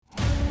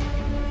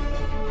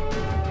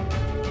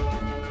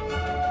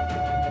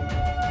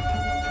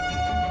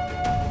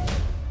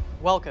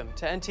Welcome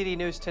to NTD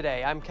News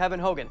Today. I'm Kevin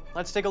Hogan.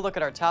 Let's take a look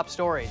at our top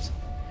stories.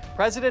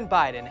 President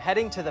Biden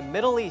heading to the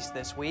Middle East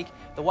this week.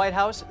 The White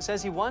House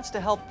says he wants to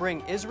help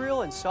bring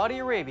Israel and Saudi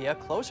Arabia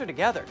closer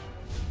together.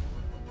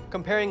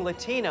 Comparing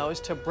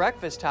Latinos to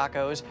breakfast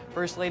tacos,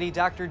 First Lady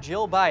Dr.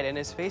 Jill Biden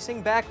is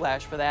facing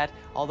backlash for that,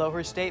 although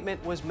her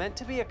statement was meant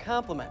to be a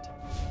compliment.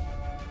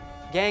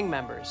 Gang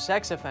members,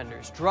 sex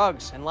offenders,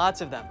 drugs, and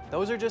lots of them.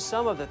 Those are just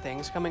some of the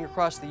things coming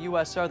across the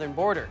U.S. southern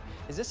border.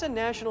 Is this a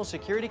national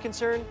security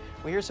concern?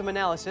 We hear some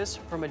analysis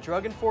from a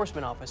drug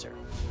enforcement officer.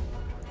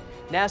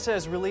 NASA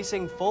is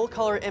releasing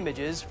full-color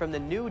images from the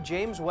new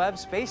James Webb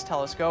Space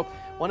Telescope.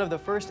 One of the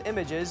first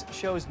images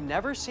shows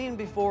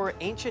never-seen-before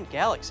ancient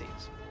galaxies.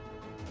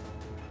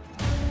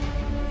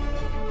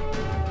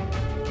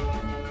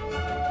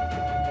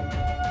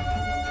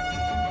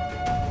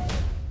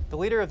 The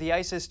leader of the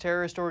ISIS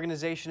terrorist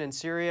organization in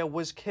Syria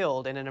was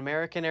killed in an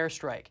American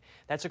airstrike.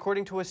 That's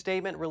according to a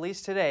statement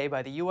released today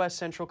by the U.S.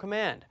 Central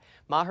Command.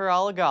 Maher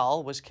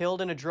al-Agal was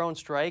killed in a drone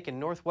strike in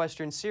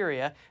northwestern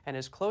Syria, and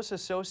his close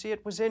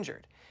associate was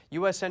injured.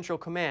 U.S. Central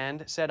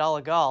Command said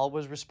al-Agal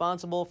was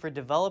responsible for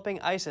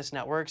developing ISIS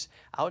networks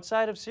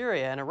outside of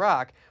Syria and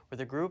Iraq, where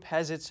the group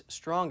has its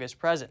strongest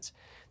presence.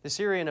 The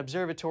Syrian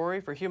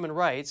Observatory for Human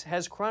Rights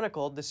has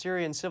chronicled the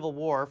Syrian civil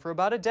war for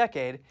about a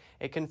decade.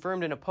 It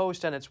confirmed in a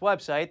post on its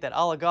website that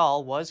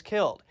al-Agal was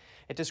killed.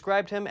 It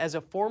described him as a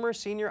former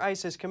senior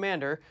ISIS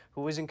commander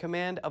who was in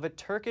command of a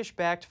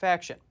Turkish-backed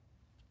faction.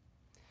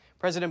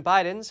 President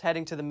Biden's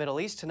heading to the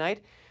Middle East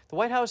tonight. The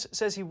White House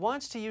says he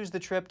wants to use the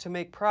trip to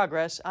make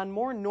progress on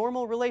more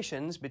normal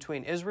relations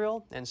between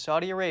Israel and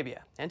Saudi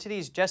Arabia.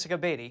 NTD's Jessica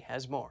Beatty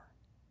has more.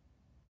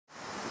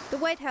 The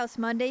White House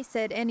Monday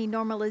said any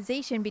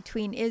normalization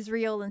between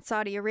Israel and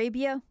Saudi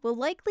Arabia will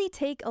likely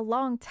take a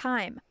long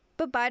time,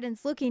 but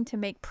Biden's looking to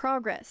make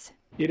progress.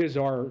 It is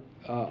our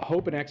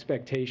hope and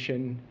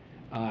expectation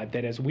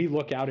that as we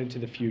look out into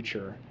the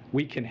future,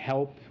 we can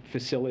help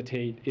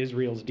facilitate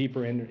Israel's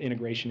deeper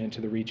integration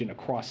into the region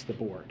across the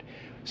board.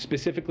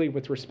 Specifically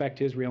with respect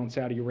to Israel and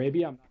Saudi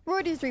Arabia.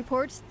 Reuters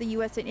reports the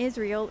U.S. and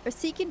Israel are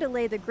seeking to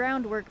lay the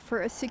groundwork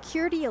for a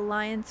security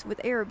alliance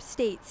with Arab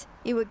states.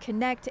 It would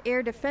connect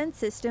air defense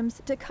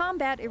systems to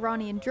combat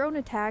Iranian drone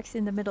attacks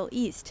in the Middle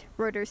East,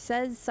 Reuters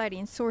says,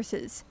 citing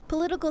sources.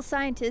 Political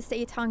scientist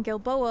Eitan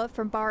Gilboa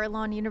from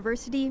Bar-Ilan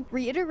University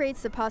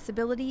reiterates the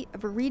possibility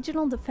of a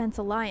regional defense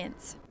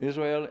alliance.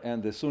 Israel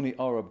and the Sunni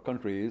Arab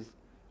countries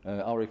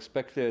are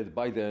expected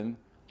by then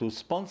to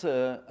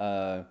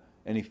sponsor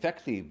an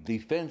effective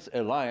defense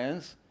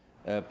alliance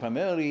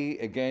primarily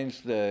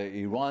against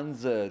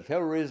Iran's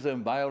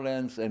terrorism,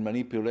 violence, and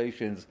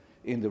manipulations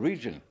in the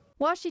region.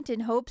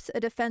 Washington hopes a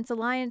defense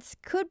alliance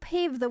could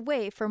pave the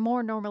way for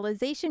more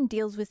normalization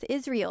deals with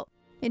Israel.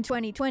 In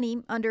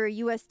 2020, under a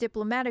U.S.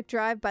 diplomatic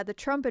drive by the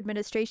Trump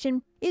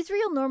administration,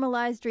 Israel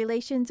normalized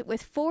relations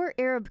with 4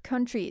 Arab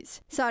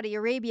countries. Saudi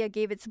Arabia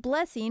gave its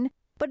blessing,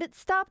 but it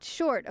stopped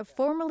short of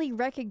formally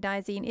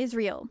recognizing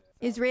Israel.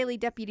 Israeli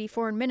Deputy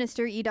Foreign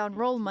Minister Idan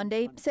Rol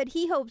Monday said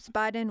he hopes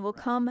Biden will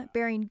come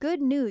bearing good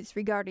news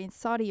regarding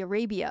Saudi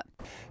Arabia.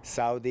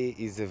 Saudi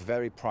is a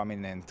very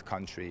prominent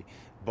country,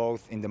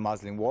 both in the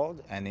Muslim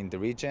world and in the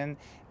region,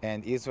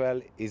 and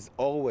Israel is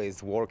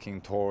always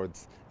working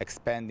towards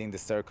expanding the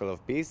circle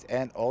of peace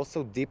and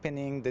also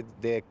deepening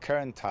the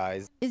current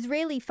ties.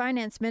 Israeli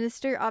Finance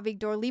Minister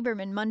Avigdor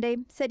Lieberman Monday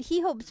said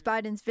he hopes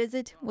Biden's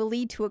visit will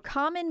lead to a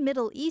common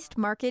Middle East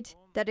market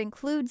that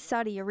includes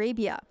Saudi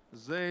Arabia.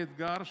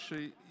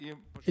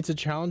 It's a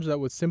challenge that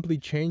would simply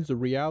change the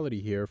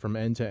reality here from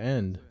end to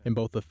end, in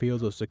both the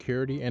fields of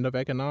security and of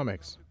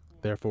economics.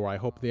 Therefore, I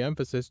hope the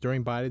emphasis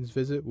during Biden's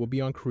visit will be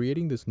on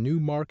creating this new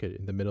market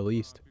in the Middle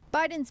East.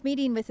 Biden's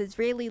meeting with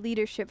Israeli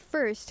leadership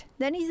first,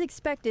 then he's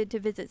expected to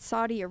visit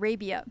Saudi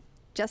Arabia.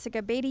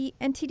 Jessica Beatty,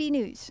 NTD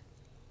News.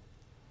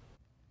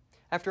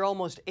 After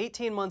almost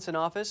 18 months in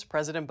office,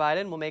 President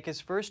Biden will make his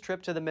first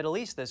trip to the Middle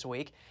East this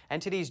week.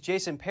 NTD's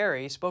Jason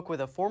Perry spoke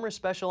with a former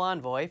special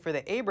envoy for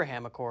the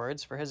Abraham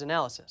Accords for his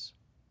analysis.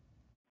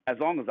 As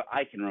long as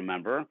I can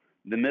remember,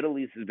 the Middle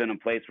East has been a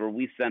place where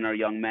we send our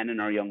young men and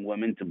our young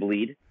women to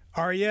bleed.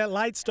 Ariel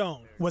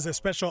Lightstone was a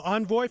special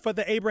envoy for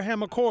the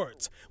Abraham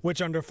Accords,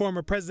 which under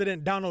former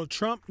President Donald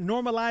Trump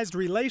normalized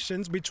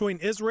relations between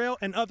Israel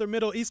and other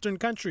Middle Eastern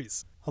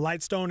countries.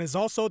 Lightstone is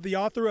also the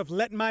author of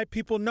Let My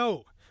People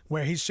Know,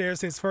 where he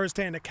shares his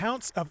firsthand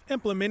accounts of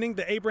implementing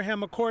the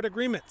Abraham Accord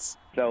agreements.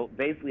 So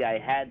basically, I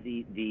had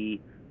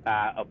the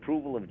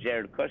approval of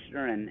Jared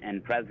Kushner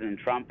and President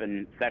Trump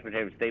and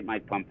Secretary of State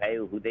Mike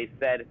Pompeo, who they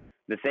said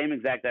the same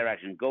exact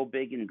direction, go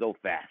big and go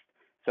fast.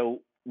 So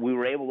we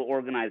were able to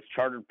organize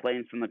chartered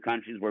planes from the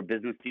countries where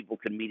business people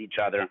could meet each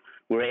other.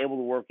 We were able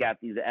to work out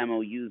these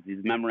MOUs,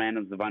 these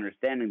memorandums of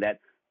understanding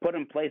that put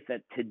in place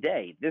that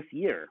today, this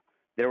year,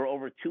 there were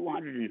over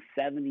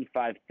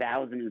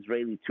 275,000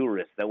 Israeli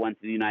tourists that went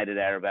to the United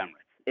Arab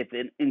Emirates. It's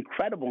an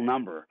incredible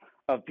number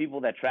of people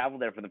that travel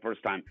there for the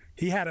first time.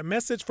 He had a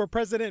message for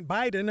President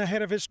Biden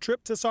ahead of his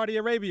trip to Saudi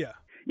Arabia.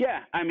 Yeah,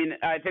 I mean,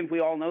 I think we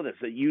all know this.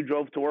 That you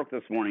drove to work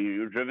this morning.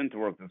 You were driven to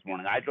work this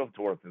morning. I drove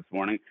to work this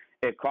morning.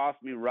 It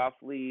cost me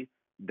roughly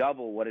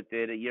double what it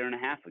did a year and a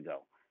half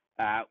ago.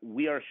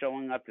 We are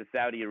showing up to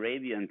Saudi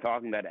Arabia and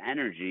talking about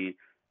energy.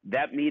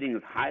 That meeting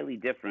is highly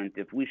different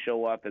if we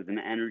show up as an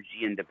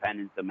energy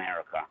independent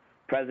America.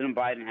 President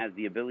Biden has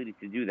the ability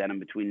to do that, and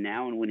between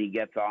now and when he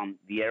gets on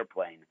the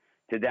airplane,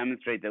 to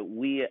demonstrate that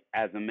we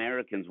as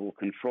Americans will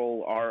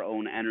control our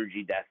own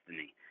energy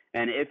destiny.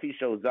 And if he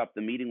shows up,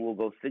 the meeting will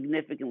go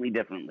significantly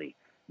differently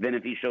than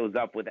if he shows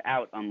up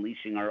without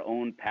unleashing our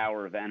own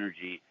power of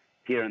energy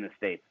here in the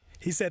States.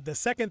 He said the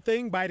second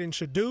thing Biden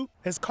should do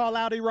is call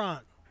out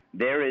Iran.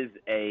 There is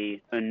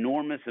an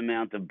enormous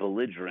amount of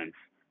belligerence,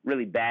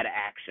 really bad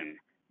action,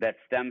 that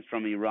stems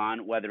from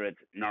Iran, whether it's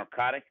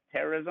narcotic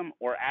terrorism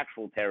or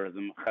actual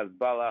terrorism,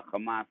 Hezbollah,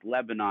 Hamas,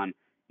 Lebanon,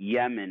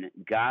 Yemen,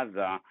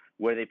 Gaza,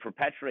 where they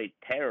perpetuate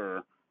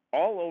terror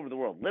all over the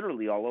world,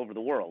 literally all over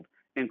the world,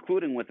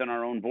 including within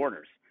our own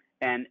borders.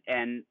 And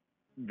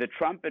the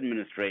Trump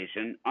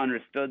administration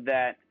understood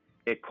that.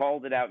 It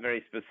called it out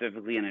very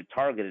specifically, and it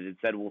targeted. It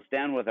said, we'll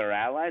stand with our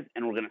allies,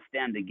 and we're going to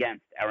stand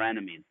against our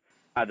enemies.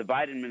 The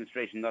Biden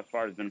administration thus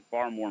far has been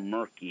far more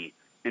murky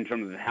in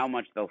terms of how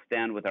much they'll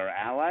stand with our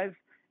allies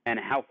and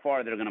how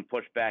far they're going to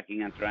push back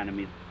against our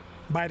enemies.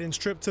 Biden's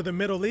trip to the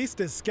Middle East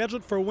is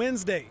scheduled for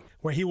Wednesday,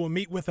 where he will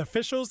meet with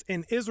officials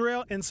in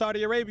Israel and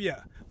Saudi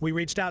Arabia. We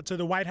reached out to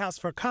the White House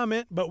for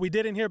comment, but we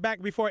didn't hear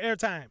back before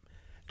airtime.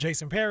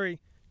 Jason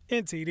Perry,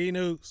 NTD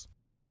News.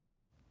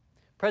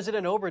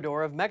 President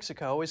Obrador of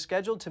Mexico is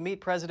scheduled to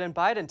meet President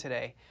Biden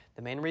today.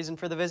 The main reason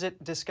for the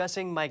visit,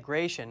 discussing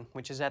migration,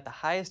 which is at the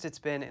highest it's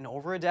been in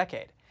over a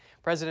decade.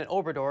 President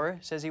Obrador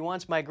says he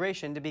wants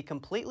migration to be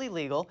completely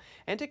legal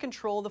and to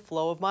control the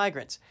flow of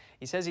migrants.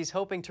 He says he's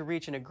hoping to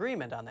reach an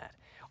agreement on that.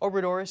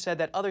 Obrador said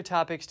that other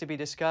topics to be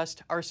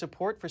discussed are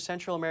support for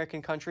Central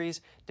American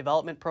countries,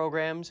 development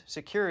programs,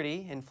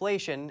 security,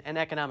 inflation, and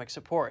economic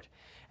support.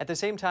 At the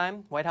same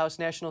time, White House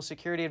National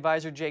Security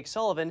Advisor Jake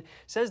Sullivan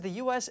says the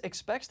U.S.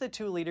 expects the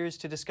two leaders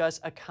to discuss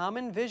a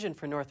common vision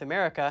for North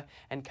America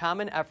and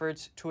common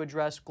efforts to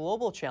address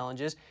global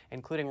challenges,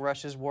 including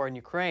Russia's war in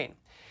Ukraine.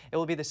 It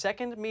will be the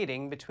second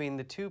meeting between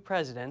the two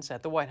presidents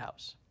at the White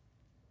House.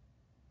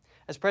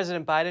 As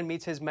President Biden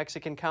meets his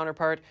Mexican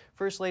counterpart,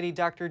 First Lady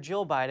Dr.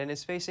 Jill Biden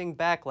is facing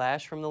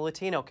backlash from the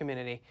Latino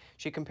community.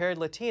 She compared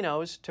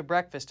Latinos to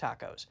breakfast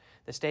tacos.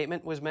 The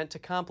statement was meant to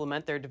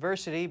complement their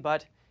diversity,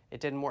 but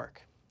it didn't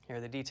work. Here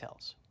are the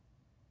details.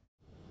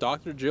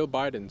 Dr. Jill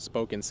Biden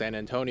spoke in San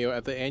Antonio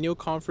at the annual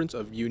conference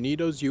of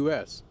Unidos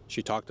US.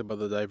 She talked about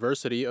the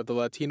diversity of the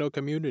Latino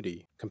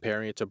community,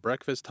 comparing it to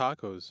breakfast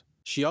tacos.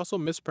 She also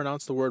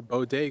mispronounced the word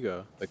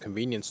bodega, the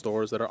convenience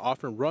stores that are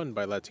often run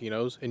by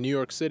Latinos in New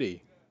York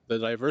City. The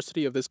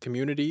diversity of this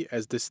community,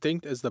 as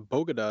distinct as the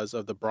bodegas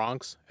of the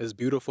Bronx, as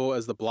beautiful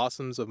as the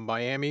blossoms of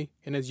Miami,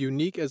 and as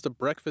unique as the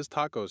breakfast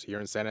tacos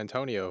here in San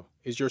Antonio,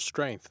 is your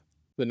strength.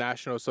 The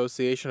National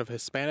Association of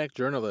Hispanic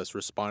Journalists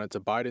responded to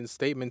Biden's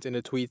statement in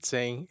a tweet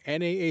saying,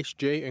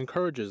 NAHJ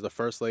encourages the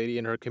First Lady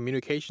and her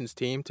communications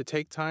team to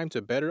take time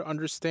to better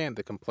understand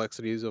the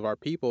complexities of our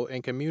people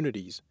and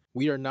communities.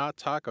 We are not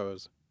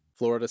tacos.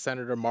 Florida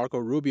Senator Marco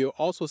Rubio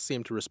also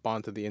seemed to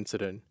respond to the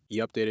incident. He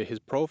updated his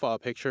profile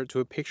picture to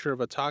a picture of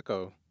a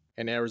taco.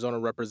 And Arizona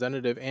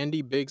Representative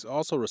Andy Biggs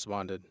also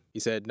responded. He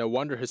said, no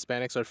wonder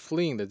Hispanics are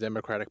fleeing the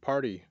Democratic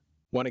Party.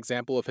 One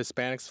example of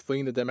Hispanics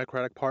fleeing the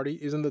Democratic Party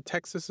is in the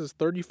Texas's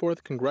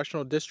 34th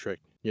Congressional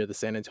District, near the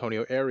San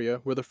Antonio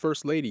area where the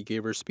First Lady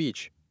gave her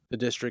speech. The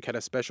district had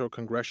a special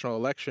congressional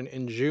election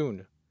in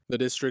June. The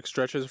district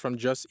stretches from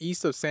just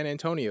east of San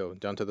Antonio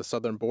down to the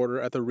southern border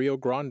at the Rio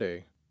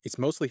Grande. It's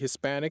mostly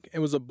Hispanic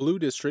and was a blue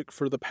district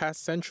for the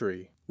past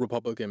century.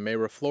 Republican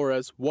Mayra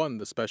Flores won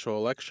the special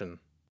election.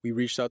 We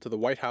reached out to the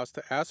White House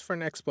to ask for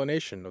an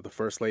explanation of the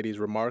First Lady's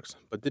remarks,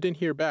 but didn't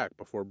hear back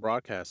before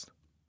broadcast.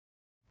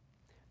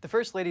 The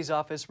First Lady's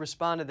office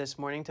responded this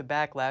morning to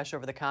backlash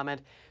over the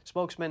comment.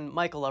 Spokesman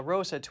Michael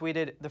LaRosa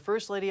tweeted, "The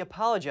First Lady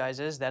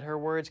apologizes that her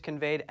words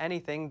conveyed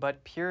anything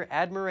but pure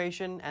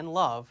admiration and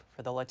love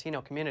for the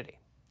Latino community."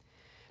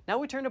 Now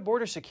we turn to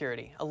border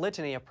security. A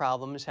litany of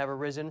problems have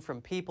arisen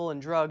from people and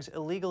drugs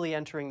illegally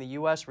entering the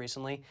U.S.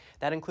 recently.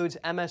 That includes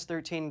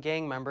MS-13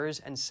 gang members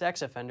and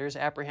sex offenders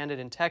apprehended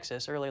in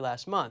Texas early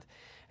last month.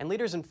 And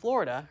leaders in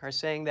Florida are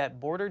saying that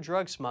border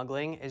drug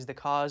smuggling is the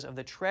cause of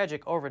the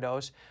tragic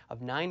overdose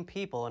of 9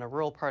 people in a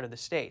rural part of the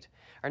state.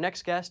 Our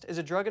next guest is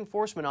a drug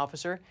enforcement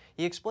officer.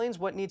 He explains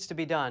what needs to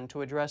be done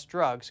to address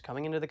drugs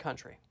coming into the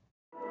country.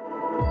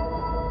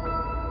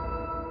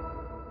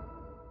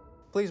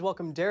 Please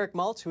welcome Derek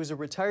Maltz, who is a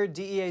retired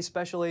DEA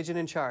special agent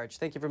in charge.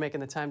 Thank you for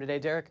making the time today,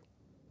 Derek.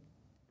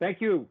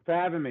 Thank you for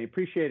having me.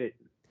 Appreciate it.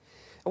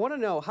 I want to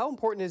know, how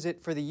important is it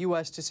for the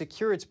U.S. to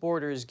secure its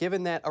borders,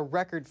 given that a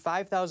record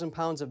 5,000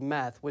 pounds of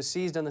meth was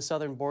seized on the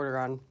southern border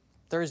on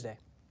Thursday?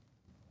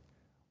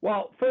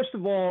 Well, first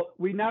of all,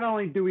 we not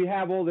only do we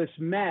have all this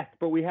meth,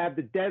 but we have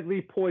the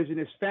deadly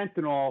poisonous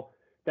fentanyl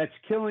that's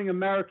killing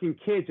American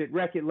kids at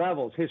record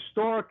levels.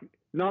 Historic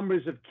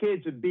numbers of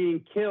kids are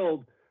being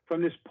killed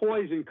from this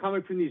poison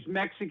coming from these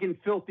Mexican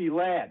filthy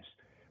labs.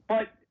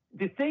 But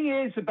the thing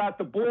is about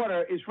the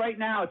border is right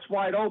now it's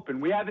wide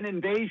open. We have an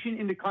invasion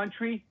in the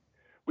country.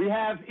 We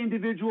have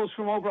individuals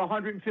from over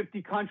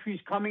 150 countries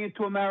coming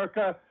into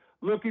America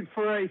looking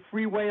for a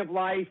free way of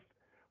life.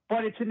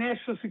 But it's a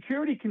national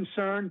security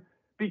concern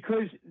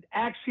because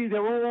actually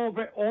they're all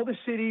over all the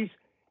cities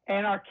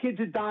and our kids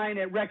are dying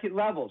at record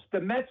levels.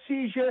 The meth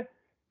seizure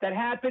that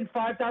happened,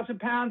 5,000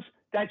 pounds,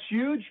 that's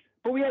huge.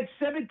 But we had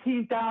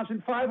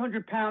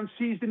 17,500 pounds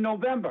seized in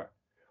November.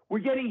 We're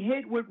getting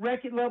hit with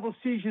record level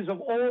seizures of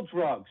all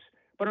drugs.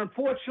 But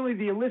unfortunately,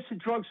 the illicit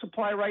drug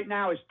supply right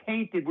now is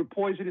tainted with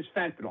poisonous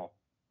fentanyl.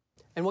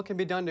 And what can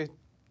be done to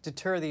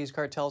deter these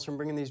cartels from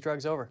bringing these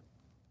drugs over?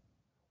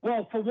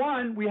 Well, for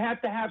one, we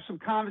have to have some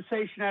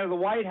conversation out of the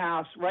White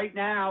House. Right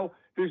now,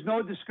 there's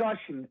no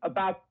discussion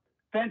about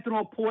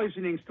fentanyl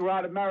poisonings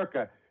throughout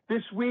America.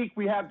 This week,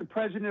 we have the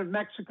president of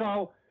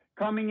Mexico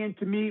coming in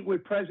to meet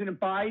with President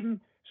Biden.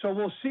 So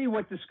we'll see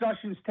what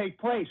discussions take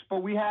place.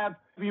 But we have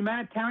a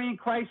humanitarian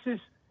crisis,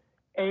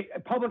 a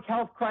public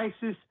health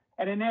crisis,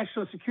 and a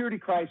national security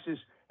crisis,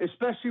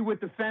 especially with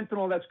the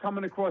fentanyl that's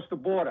coming across the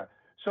border.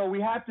 So we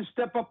have to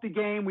step up the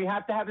game. We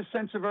have to have a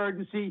sense of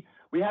urgency.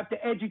 We have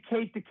to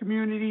educate the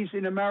communities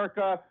in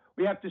America.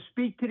 We have to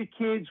speak to the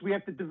kids. We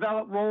have to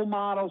develop role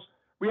models.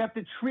 We have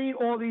to treat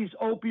all these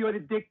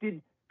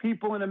opioid-addicted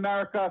people in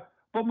America.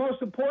 But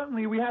most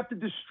importantly, we have to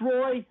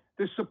destroy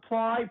the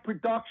supply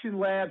production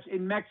labs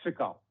in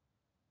Mexico.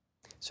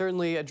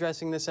 Certainly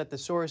addressing this at the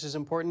source is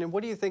important. And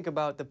what do you think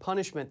about the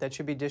punishment that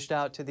should be dished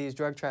out to these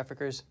drug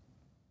traffickers?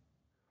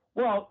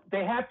 Well,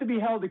 they have to be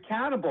held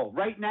accountable.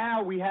 Right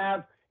now, we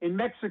have in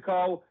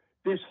Mexico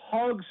this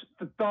hugs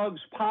for thugs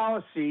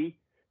policy.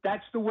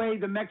 That's the way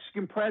the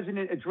Mexican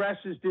president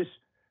addresses this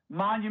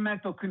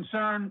monumental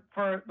concern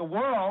for the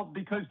world,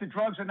 because the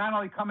drugs are not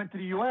only coming to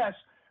the U.S.,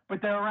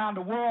 but they're around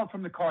the world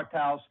from the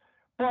cartels.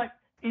 But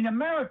in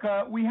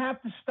America, we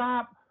have to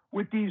stop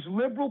with these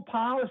liberal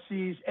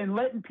policies and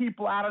letting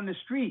people out on the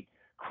street.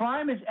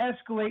 Crime is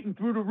escalating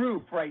through the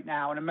roof right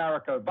now in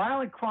America.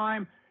 Violent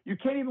crime, you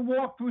can't even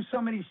walk through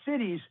some of these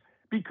cities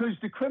because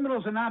the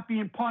criminals are not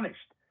being punished.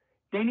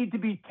 They need to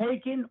be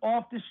taken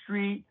off the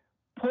street,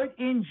 put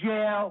in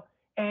jail,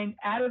 and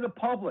out of the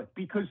public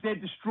because they're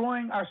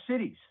destroying our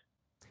cities.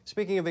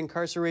 Speaking of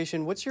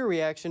incarceration, what's your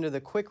reaction to the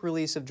quick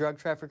release of drug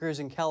traffickers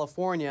in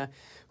California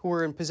who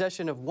were in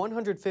possession of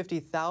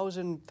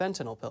 150,000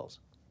 fentanyl pills?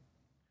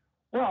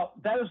 Well,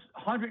 those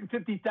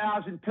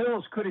 150,000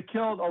 pills could have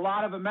killed a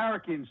lot of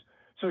Americans.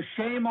 So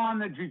shame on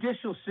the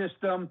judicial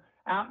system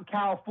out in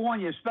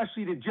California,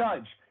 especially the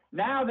judge.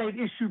 Now they've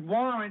issued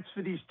warrants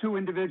for these two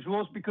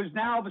individuals because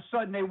now all of a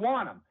sudden they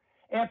want them.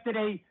 After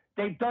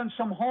they've done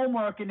some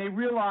homework and they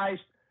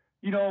realized,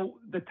 you know,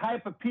 the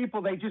type of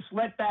people they just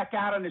let back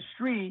out on the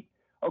street,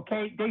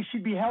 okay, they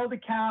should be held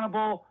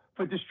accountable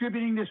for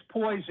distributing this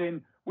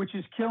poison, which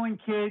is killing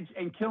kids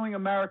and killing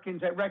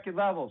Americans at record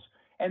levels.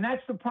 And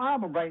that's the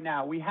problem right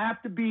now. We have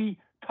to be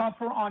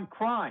tougher on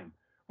crime.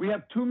 We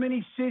have too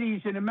many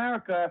cities in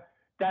America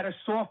that are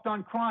soft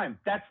on crime.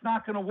 That's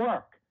not going to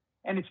work.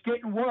 And it's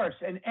getting worse.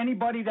 And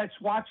anybody that's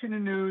watching the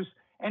news,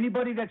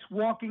 anybody that's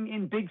walking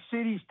in big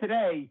cities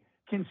today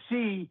can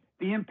see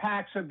the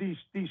impacts of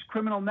these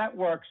criminal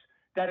networks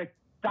that are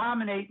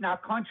dominating our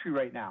country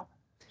right now.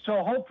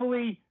 So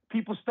hopefully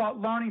people start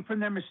learning from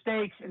their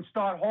mistakes and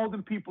start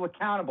holding people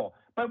accountable.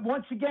 But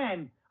once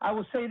again, I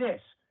will say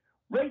this.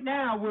 Right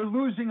now, we're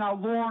losing our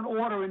law and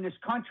order in this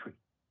country,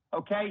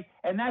 okay?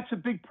 And that's a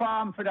big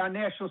problem for our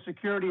national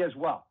security as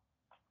well.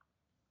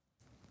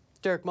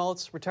 Derek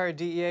Mulletz, retired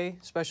DEA,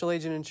 Special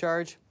Agent in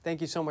Charge.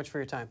 Thank you so much for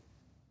your time.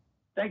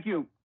 Thank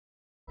you.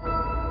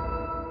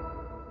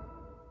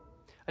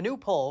 A new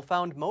poll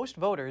found most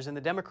voters in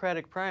the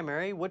Democratic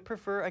primary would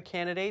prefer a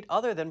candidate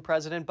other than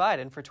President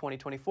Biden for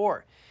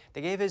 2024.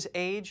 They gave his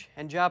age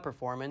and job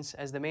performance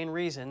as the main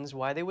reasons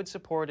why they would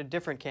support a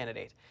different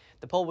candidate.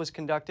 The poll was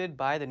conducted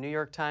by the New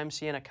York Times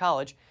Siena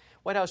College.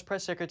 White House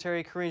Press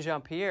Secretary Karine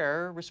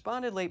Jean-Pierre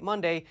responded late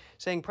Monday,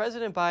 saying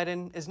President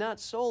Biden is not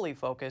solely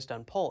focused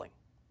on polling.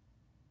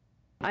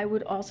 I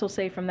would also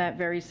say from that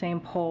very same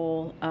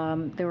poll,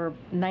 there were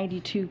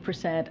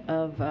 92%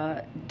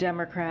 of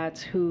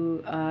Democrats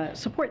who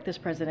support this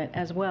president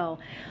as well.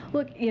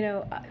 Look, you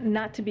know,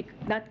 not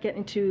get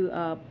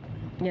into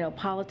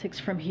politics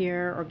from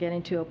here or get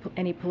into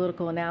any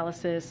political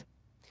analysis.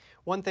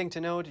 One thing to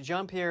note,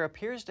 Jean-Pierre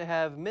appears to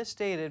have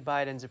misstated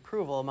Biden's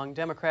approval among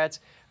Democrats.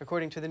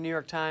 According to the New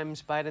York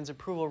Times, Biden's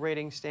approval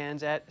rating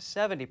stands at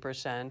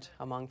 70%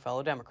 among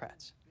fellow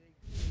Democrats.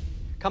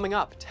 Coming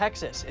up,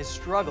 Texas is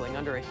struggling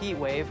under a heat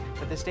wave,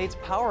 but the state's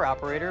power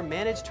operator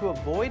managed to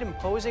avoid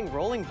imposing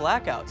rolling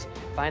blackouts.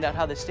 Find out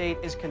how the state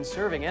is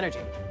conserving energy.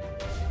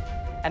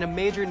 And a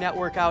major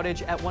network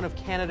outage at one of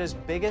Canada's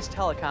biggest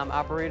telecom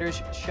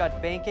operators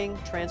shut banking,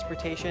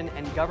 transportation,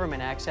 and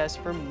government access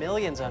for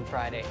millions on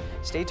Friday.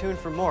 Stay tuned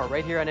for more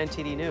right here on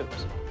NTD News.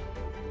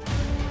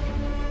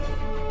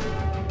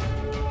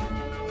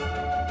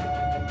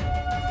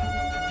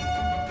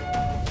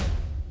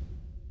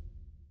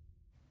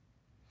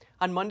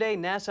 On Monday,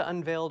 NASA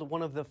unveiled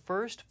one of the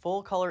first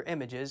full-color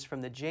images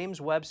from the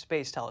James Webb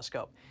Space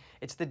Telescope.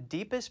 It's the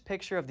deepest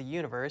picture of the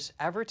universe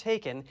ever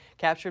taken,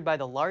 captured by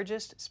the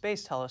largest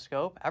space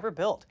telescope ever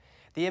built.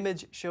 The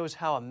image shows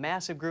how a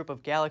massive group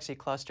of galaxy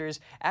clusters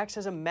acts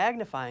as a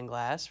magnifying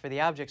glass for the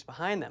objects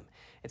behind them.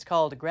 It's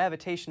called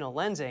gravitational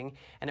lensing,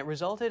 and it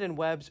resulted in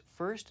Webb's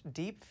first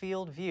deep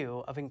field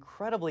view of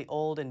incredibly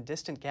old and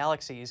distant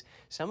galaxies,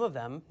 some of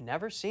them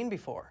never seen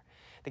before.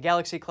 The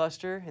galaxy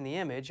cluster in the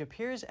image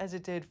appears as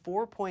it did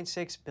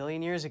 4.6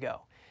 billion years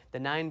ago. The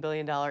 $9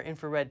 billion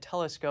infrared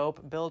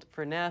telescope built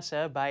for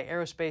NASA by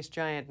aerospace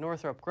giant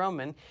Northrop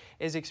Grumman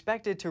is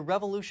expected to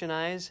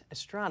revolutionize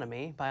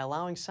astronomy by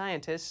allowing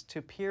scientists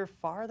to peer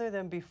farther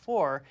than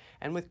before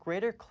and with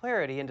greater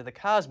clarity into the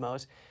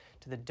cosmos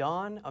to the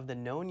dawn of the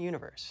known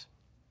universe.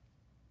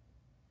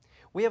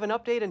 We have an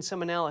update and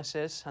some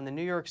analysis on the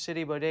New York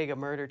City bodega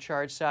murder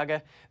charge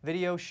saga.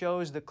 Video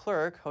shows the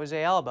clerk,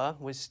 Jose Alba,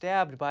 was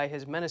stabbed by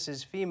his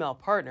menace's female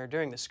partner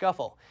during the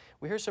scuffle.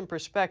 We hear some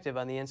perspective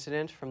on the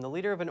incident from the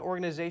leader of an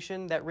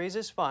organization that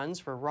raises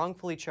funds for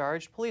wrongfully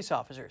charged police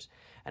officers.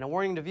 And a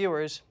warning to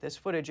viewers, this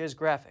footage is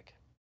graphic.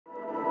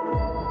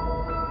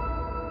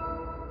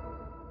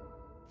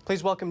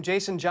 Please welcome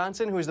Jason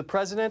Johnson, who is the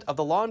president of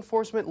the Law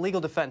Enforcement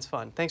Legal Defense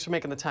Fund. Thanks for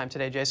making the time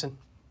today, Jason.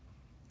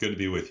 Good to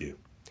be with you.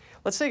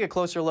 Let's take a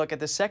closer look at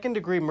the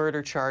second-degree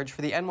murder charge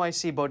for the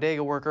NYC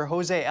bodega worker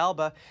Jose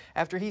Alba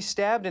after he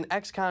stabbed an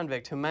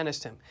ex-convict who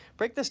menaced him.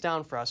 Break this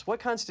down for us. What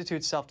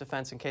constitutes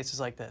self-defense in cases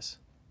like this?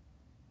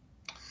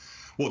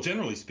 Well,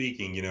 generally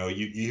speaking,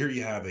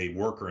 you have a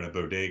worker in a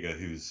bodega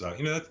who's,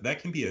 that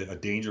can be a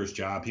dangerous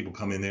job. People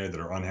come in there that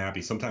are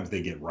unhappy. Sometimes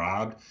they get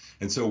robbed.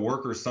 And so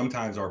workers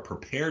sometimes are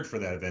prepared for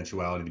that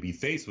eventuality to be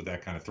faced with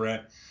that kind of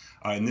threat.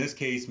 In this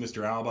case,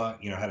 Mr. Alba,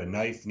 had a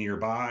knife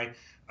nearby.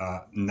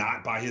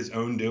 Not by his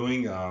own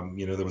doing.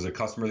 There was a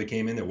customer that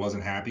came in that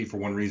wasn't happy for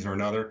one reason or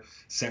another,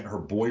 sent her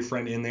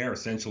boyfriend in there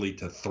essentially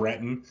to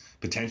threaten,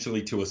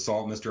 potentially to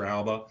assault Mr.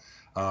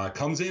 Alba.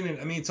 Comes in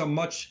and, it's a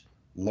much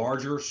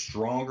larger,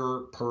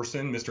 stronger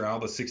person. Mr.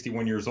 Alba,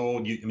 61 years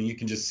old. You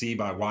can just see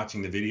by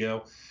watching the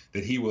video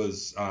that he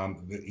was,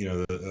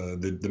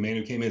 the man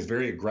who came in is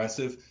very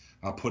aggressive.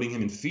 Putting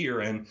him in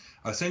fear, and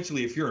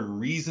essentially, if you're in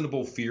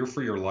reasonable fear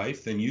for your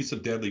life, then use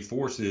of deadly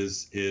force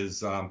is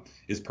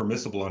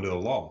permissible under the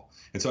law.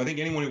 And so, I think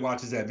anyone who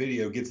watches that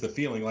video gets the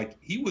feeling like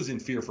he was in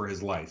fear for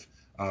his life,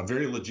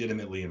 very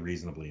legitimately and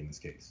reasonably in this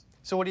case.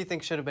 So, what do you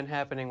think should have been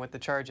happening with the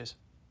charges?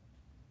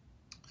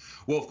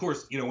 Well, of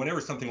course,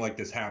 whenever something like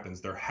this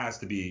happens, there has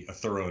to be a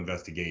thorough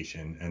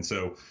investigation, and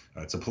so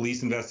it's a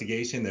police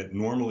investigation that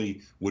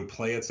normally would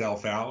play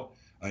itself out.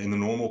 In the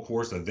normal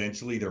course,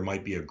 eventually there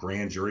might be a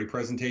grand jury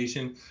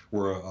presentation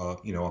where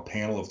a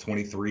panel of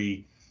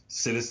 23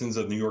 citizens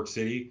of New York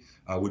City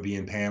would be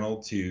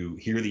impaneled to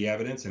hear the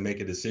evidence and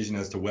make a decision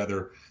as to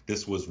whether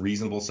this was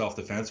reasonable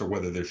self-defense or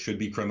whether there should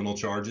be criminal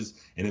charges,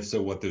 and if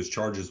so, what those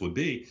charges would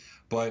be.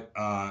 But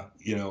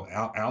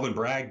Alvin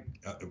Bragg,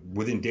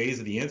 within days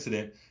of the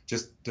incident,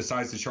 just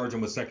decides to charge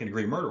him with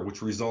second-degree murder,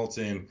 which results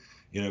in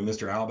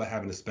Mr. Alba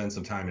having to spend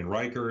some time in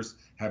Rikers,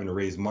 having to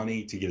raise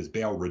money to get his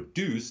bail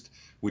reduced,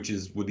 which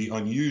would be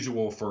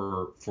unusual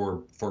for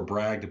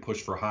Bragg to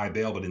push for high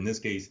bail, but in this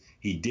case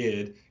he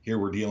did. Here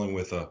we're dealing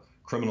with a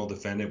criminal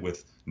defendant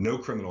with no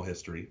criminal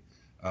history,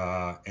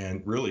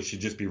 and really should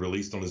just be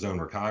released on his own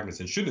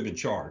recognizance. Shouldn't have been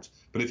charged,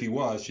 but if he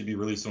was, should be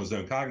released on his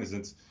own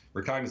recognizance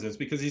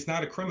because he's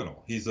not a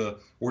criminal. He's an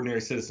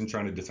ordinary citizen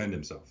trying to defend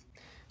himself.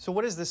 So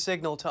what is the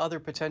signal to other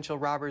potential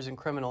robbers and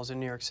criminals in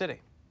New York City?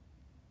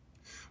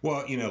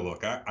 Well,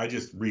 look, I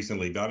just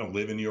recently, I don't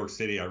live in New York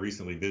City. I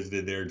recently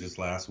visited there just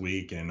last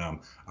week, and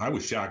I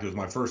was shocked. It was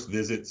my first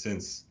visit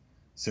since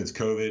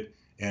COVID,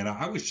 and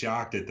I was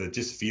shocked at the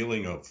just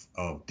feeling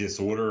of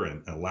disorder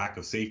and a lack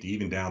of safety,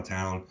 even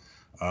downtown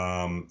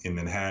in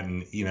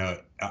Manhattan.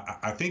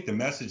 I think the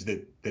message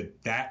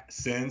that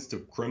sends to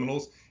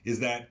criminals is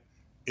that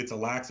it's a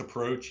lax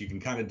approach. You can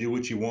kind of do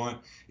what you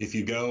want. If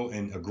you go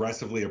and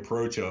aggressively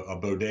approach a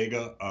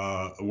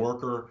bodega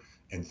worker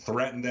and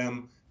threaten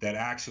them, that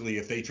actually,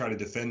 if they try to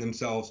defend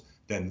themselves,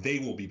 then they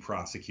will be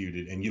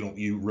prosecuted, and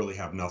you really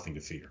have nothing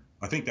to fear.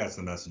 I think that's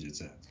the message it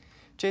sends.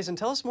 Jason,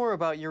 tell us more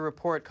about your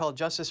report called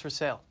Justice for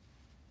Sale.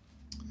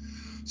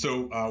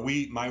 So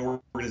my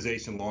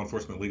organization, Law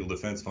Enforcement Legal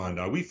Defense Fund,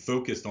 we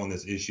focused on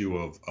this issue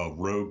of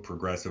rogue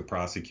progressive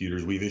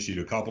prosecutors. We've issued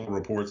a couple of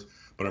reports,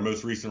 but our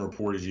most recent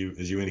report, as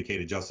you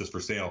indicated, Justice for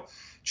Sale,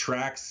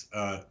 tracks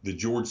the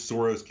George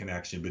Soros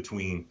connection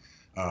between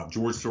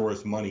George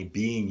Soros money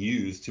being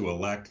used to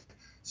elect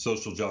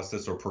social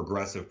justice or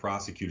progressive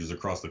prosecutors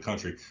across the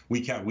country.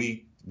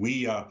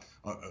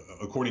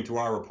 According to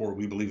our report,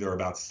 we believe there are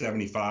about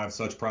 75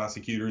 such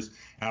prosecutors.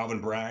 Alvin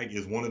Bragg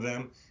is one of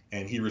them,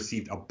 and he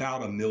received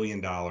about $1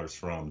 million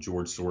from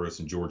George Soros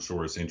and George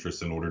Soros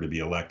interests in order to be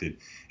elected.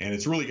 And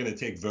it's really going to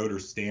take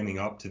voters standing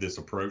up to this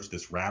approach,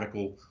 this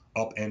radical,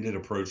 upended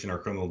approach in our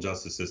criminal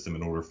justice system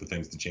in order for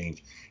things to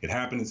change. It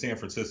happened in San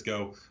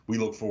Francisco. We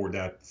look forward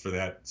for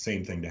that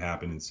same thing to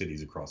happen in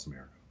cities across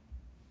America.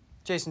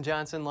 Jason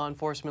Johnson, Law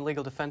Enforcement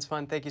Legal Defense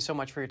Fund, thank you so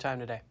much for your time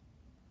today.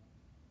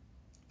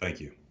 Thank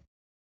you.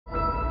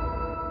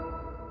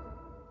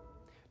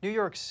 New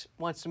York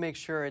wants to make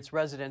sure its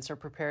residents are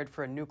prepared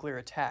for a nuclear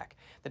attack.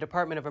 The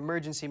Department of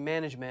Emergency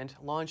Management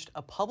launched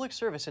a public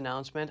service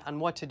announcement on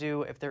what to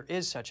do if there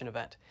is such an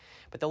event.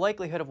 But the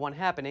likelihood of one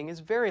happening is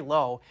very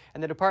low,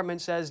 and the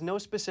department says no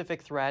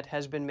specific threat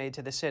has been made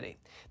to the city.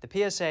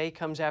 The PSA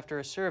comes after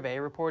a survey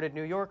reported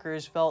New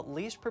Yorkers felt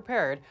least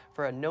prepared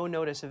for a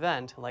no-notice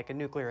event like a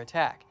nuclear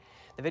attack.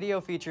 The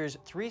video features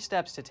 3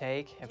 steps to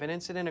take if an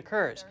incident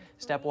occurs.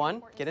 Step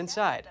 1, get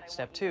inside.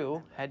 Step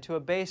 2, head to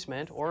a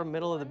basement or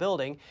middle of the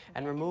building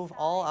and remove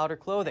all outer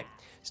clothing.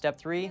 Step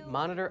 3,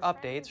 monitor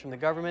updates from the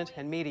government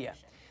and media.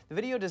 The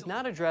video does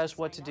not address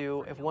what to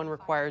do if one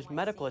requires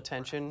medical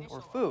attention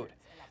or food.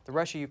 The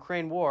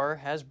Russia-Ukraine war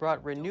has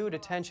brought renewed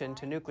attention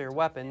to nuclear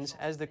weapons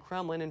as the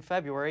Kremlin in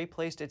February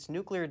placed its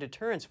nuclear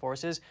deterrence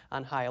forces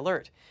on high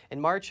alert. In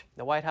March,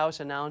 the White House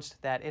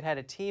announced that it had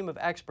a team of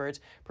experts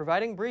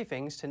providing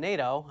briefings to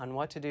NATO on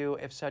what to do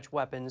if such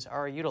weapons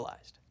are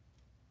utilized.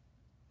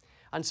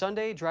 On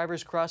Sunday,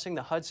 drivers crossing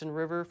the Hudson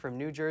River from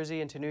New Jersey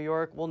into New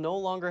York will no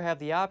longer have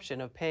the option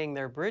of paying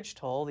their bridge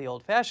toll the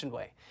old-fashioned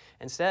way.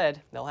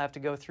 Instead, they'll have to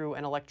go through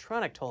an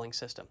electronic tolling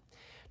system.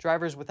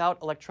 Drivers without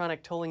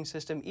electronic tolling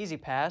system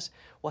E-ZPass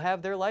will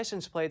have their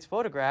license plates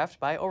photographed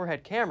by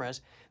overhead cameras.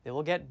 They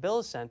will get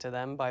bills sent to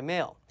them by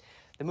mail.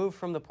 The move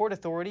from the Port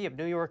Authority of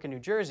New York and New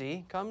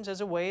Jersey comes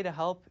as a way to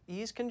help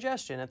ease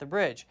congestion at the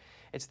bridge.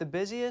 It's the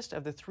busiest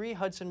of the 3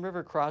 Hudson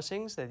River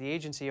crossings that the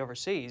agency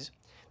oversees.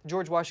 The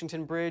George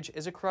Washington Bridge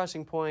is a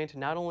crossing point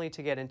not only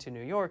to get into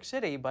New York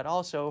City, but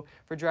also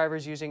for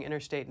drivers using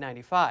Interstate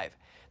 95.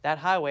 That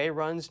highway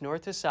runs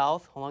north to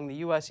south along the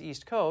U.S.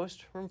 East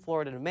Coast from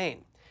Florida to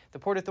Maine. The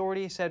Port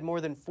Authority said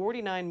more than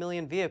 49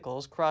 million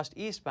vehicles crossed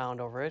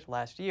eastbound over it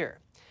last year.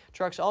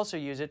 Trucks also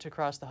use it to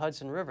cross the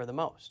Hudson River the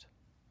most.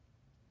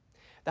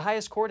 The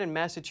highest court in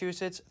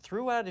Massachusetts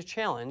threw out a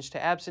challenge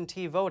to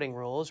absentee voting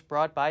rules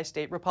brought by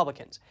state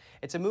Republicans.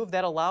 It's a move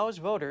that allows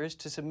voters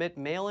to submit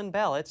mail-in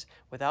ballots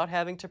without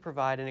having to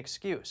provide an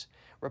excuse.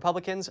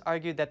 Republicans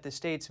argued that the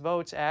State's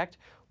Votes Act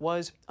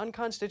was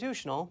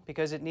unconstitutional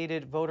because it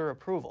needed voter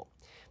approval.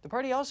 The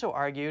party also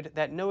argued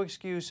that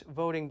no-excuse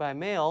voting by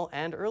mail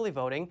and early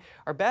voting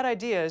are bad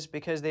ideas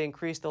because they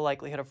increase the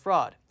likelihood of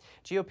fraud.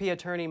 GOP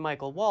attorney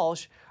Michael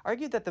Walsh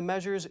argued that the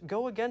measures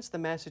go against the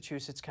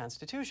Massachusetts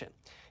Constitution.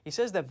 He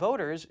says that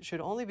voters should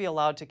only be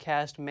allowed to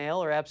cast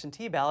mail or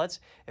absentee ballots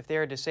if they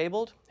are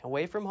disabled,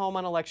 away from home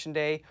on Election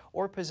Day,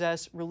 or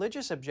possess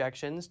religious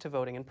objections to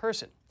voting in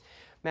person.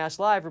 Mass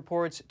Live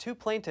reports 2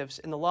 plaintiffs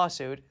in the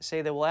lawsuit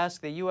say they will ask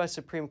the U.S.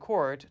 Supreme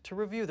Court to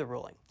review the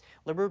ruling.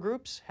 Liberal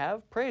groups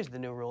have praised the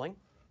new ruling.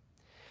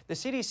 The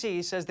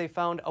CDC says they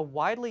found a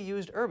widely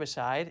used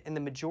herbicide in the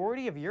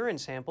majority of urine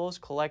samples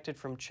collected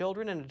from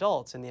children and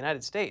adults in the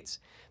United States.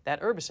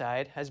 That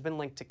herbicide has been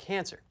linked to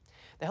cancer.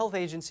 The health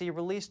agency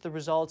released the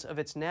results of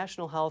its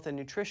National Health and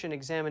Nutrition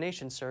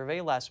Examination Survey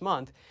last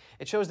month.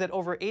 It shows that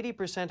over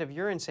 80% of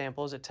urine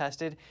samples it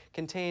tested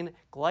contain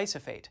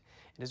glyphosate.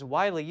 It is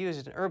widely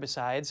used in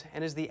herbicides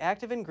and is the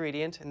active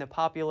ingredient in the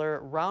popular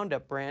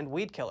Roundup brand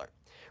weed killer.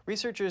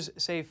 Researchers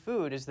say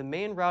food is the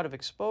main route of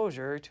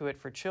exposure to it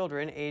for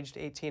children aged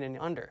 18 and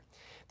under.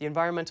 The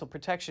Environmental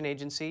Protection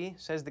Agency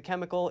says the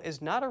chemical is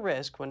not a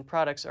risk when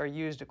products are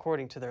used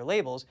according to their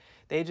labels.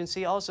 The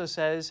agency also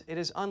says it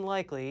is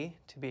unlikely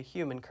to be a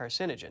human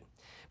carcinogen.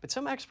 But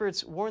some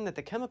experts warn that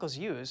the chemical's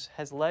use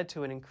has led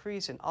to an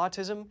increase in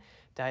autism,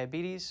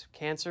 diabetes,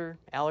 cancer,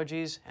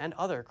 allergies, and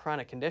other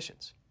chronic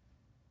conditions.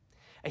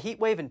 A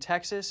heat wave in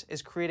Texas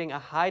is creating a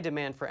high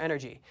demand for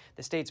energy.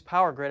 The state's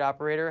power grid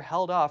operator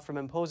held off from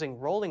imposing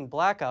rolling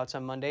blackouts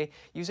on Monday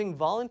using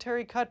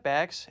voluntary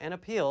cutbacks and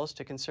appeals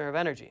to conserve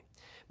energy.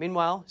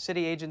 Meanwhile,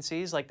 city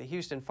agencies like the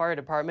Houston Fire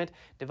Department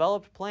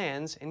developed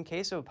plans in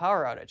case of a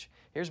power outage.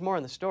 Here's more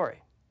in the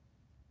story.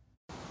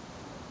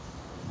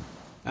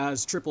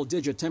 As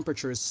triple-digit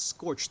temperatures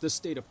scorch the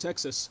state of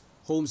Texas,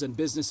 homes and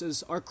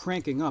businesses are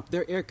cranking up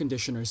their air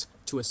conditioners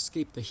to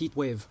escape the heat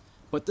wave.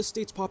 But the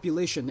state's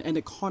population and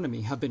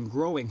economy have been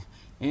growing,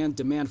 and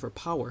demand for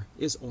power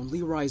is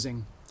only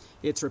rising.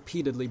 It's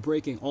repeatedly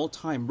breaking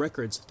all-time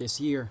records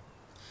this year.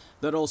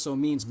 That also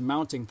means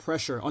mounting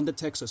pressure on the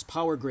Texas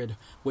power grid,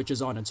 which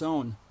is on its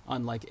own,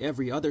 unlike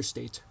every other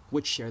state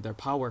which share their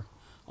power.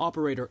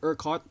 Operator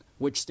ERCOT,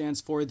 which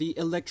stands for the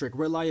Electric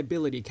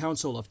Reliability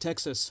Council of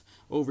Texas,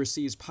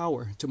 oversees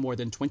power to more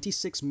than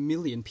 26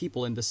 million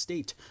people in the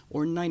state,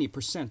 or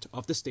 90%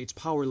 of the state's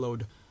power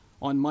load.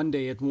 On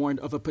Monday, it warned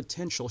of a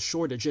potential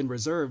shortage in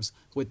reserves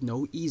with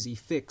no easy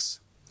fix.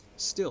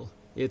 Still,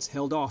 it's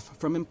held off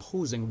from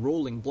imposing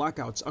rolling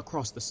blackouts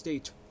across the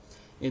state.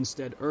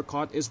 Instead,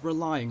 ERCOT is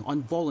relying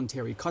on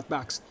voluntary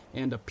cutbacks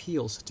and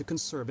appeals to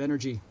conserve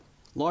energy.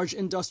 Large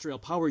industrial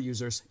power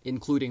users,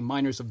 including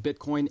miners of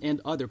Bitcoin and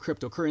other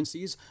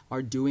cryptocurrencies,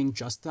 are doing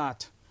just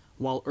that.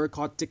 While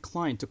ERCOT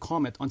declined to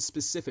comment on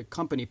specific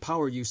company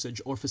power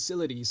usage or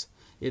facilities,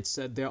 it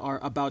said there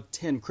are about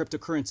 10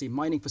 cryptocurrency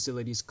mining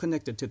facilities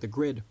connected to the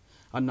grid.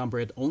 a number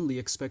it only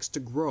expects to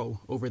grow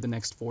over the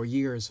next 4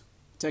 years.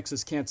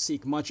 Texas can't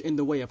seek much in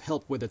the way of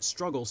help with its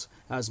struggles,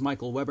 as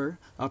Michael Weber,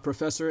 a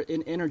professor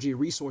in energy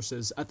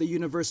resources at the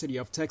University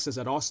of Texas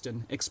at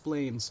Austin,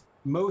 explains.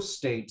 Most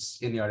states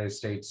in the United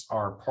States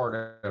are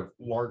part of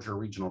larger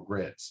regional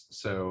grids.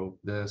 So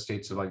the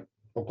states of like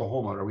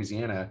Oklahoma,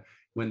 Louisiana,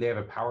 when they have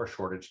a power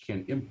shortage,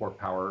 can import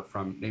power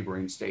from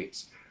neighboring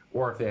states.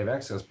 Or if they have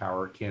excess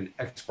power, can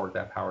export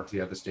that power to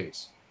the other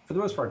states. For the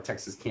most part,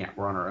 Texas can't.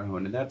 We're on our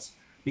own. And that's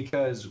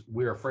because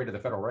we're afraid of the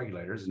federal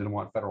regulators and didn't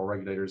want federal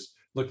regulators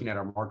looking at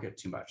our market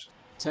too much.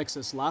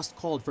 Texas last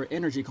called for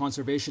energy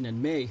conservation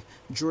in May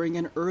during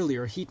an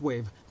earlier heat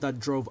wave that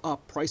drove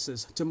up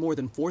prices to more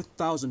than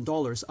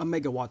 $4,000 a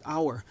megawatt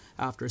hour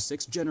after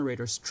 6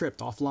 generators tripped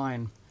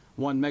offline.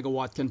 1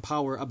 megawatt can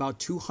power about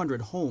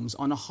 200 homes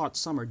on a hot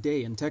summer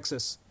day in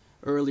Texas.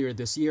 Earlier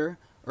this year,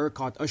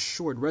 ERCOT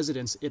assured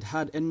residents it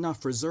had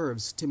enough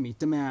reserves to meet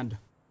demand.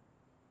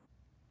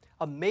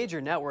 A major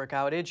network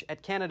outage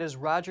at Canada's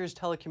Rogers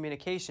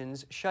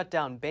Telecommunications shut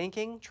down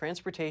banking,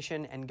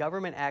 transportation, and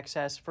government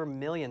access for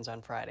millions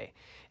on Friday.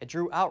 It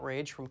drew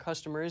outrage from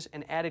customers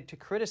and added to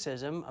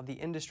criticism of the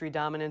industry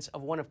dominance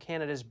of one of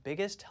Canada's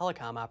biggest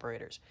telecom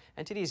operators.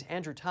 NTD's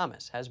Andrew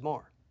Thomas has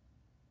more.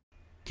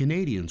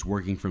 Canadians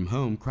working from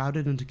home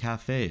crowded into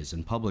cafes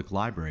and public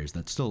libraries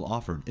that still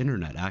offered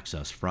internet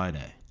access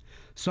Friday.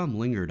 Some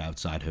lingered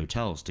outside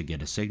hotels to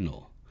get a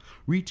signal.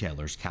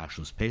 Retailers'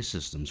 cashless pay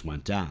systems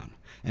went down,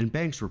 and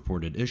banks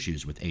reported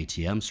issues with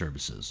ATM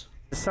services.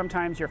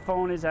 Sometimes your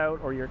phone is out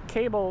or your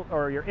cable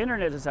or your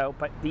internet is out,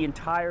 but the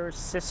entire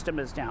system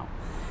is down.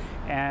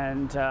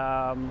 And,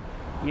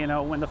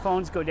 when the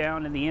phones go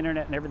down and the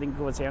internet and everything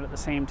goes down at the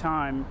same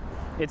time,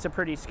 it's a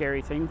pretty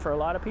scary thing for a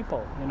lot of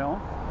people,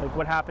 Like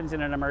what happens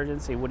in an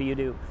emergency? What do you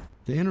do?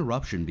 The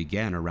interruption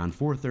began around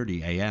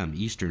 4:30 a.m.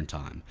 Eastern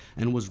Time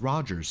and was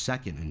Rogers'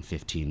 second in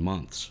 15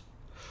 months.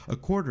 A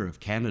quarter of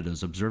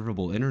Canada's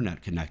observable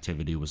internet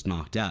connectivity was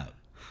knocked out.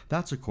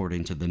 That's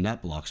according to the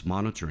NetBlocks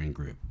monitoring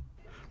group.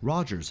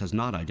 Rogers has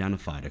not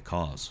identified a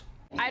cause.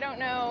 I don't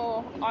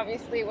know,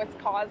 obviously, what's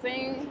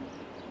causing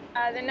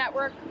the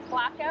network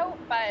blackout,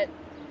 but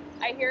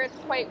I hear it's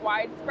quite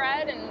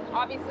widespread, and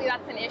obviously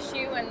that's an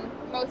issue, and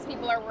most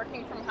people are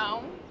working from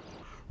home.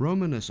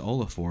 Romanus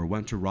Olafor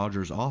went to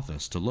Rogers'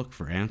 office to look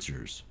for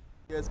answers.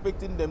 We're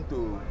expecting them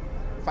to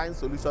find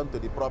solution to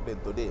the problem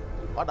today.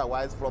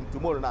 Otherwise, from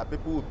tomorrow now,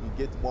 people will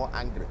get more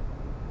angry.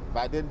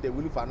 By then, they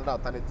will look for another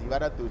alternative,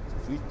 either to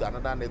switch to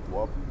another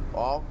network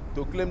or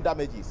to claim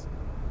damages.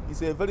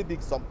 It's a very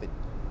big something.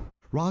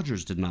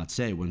 Rogers did not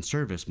say when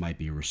service might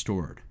be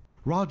restored.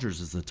 Rogers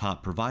is the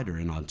top provider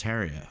in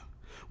Ontario.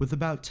 With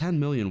about 10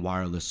 million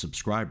wireless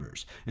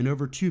subscribers and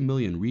over 2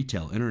 million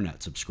retail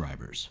internet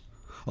subscribers.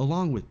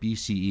 Along with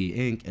BCE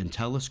Inc. and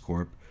TELUS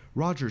Corp,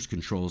 Rogers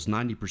controls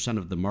 90%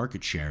 of the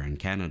market share in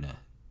Canada.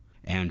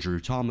 Andrew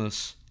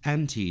Thomas,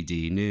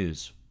 NTD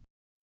News.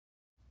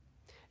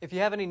 If you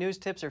have any news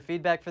tips or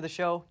feedback for the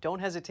show, don't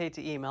hesitate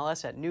to email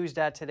us at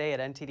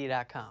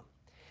news.today@ntd.com.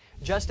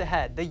 Just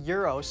ahead, the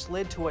euro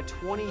slid to a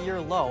 20-year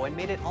low and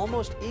made it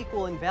almost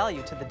equal in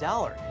value to the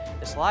dollar.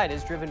 The slide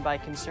is driven by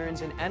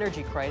concerns an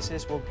energy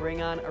crisis will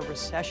bring on a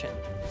recession.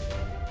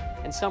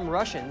 And some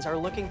Russians are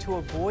looking to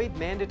avoid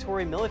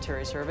mandatory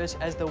military service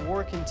as the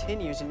war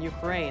continues in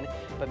Ukraine.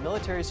 But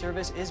military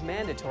service is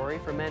mandatory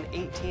for men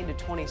 18 to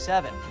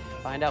 27.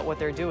 Find out what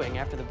they're doing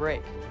after the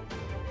break.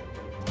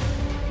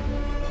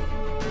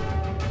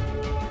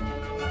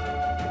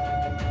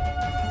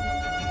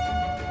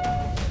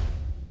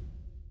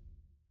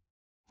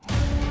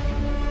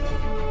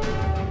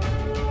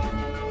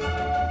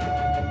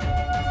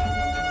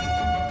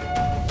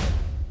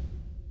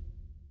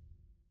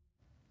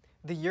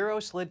 The euro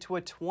slid to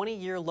a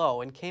 20-year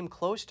low and came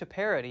close to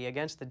parity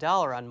against the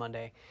dollar on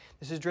Monday.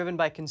 This is driven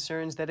by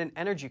concerns that an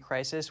energy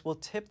crisis will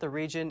tip the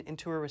region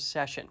into a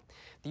recession.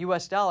 The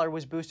U.S. dollar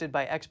was boosted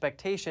by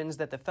expectations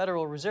that the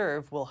Federal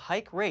Reserve will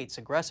hike rates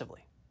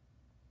aggressively.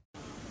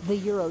 The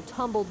euro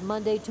tumbled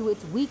Monday to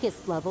its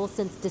weakest level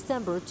since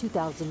December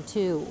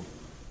 2002.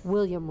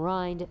 William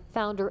Rind,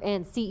 founder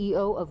and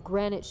CEO of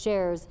Granite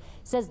Shares,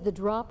 says the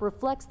drop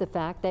reflects the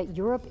fact that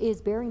Europe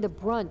is bearing the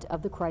brunt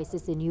of the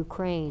crisis in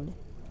Ukraine.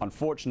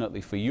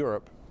 Unfortunately for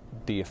Europe,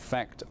 the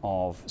effect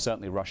of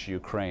certainly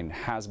Russia-Ukraine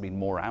has been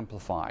more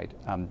amplified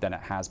than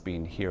it has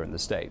been here in the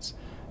States.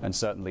 And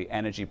certainly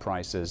energy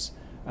prices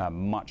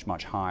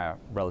much higher,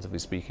 relatively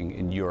speaking,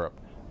 in Europe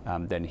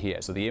than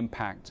here. So the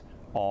impact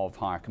of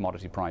higher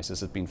commodity prices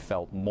has been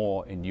felt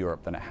more in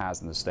Europe than it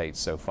has in the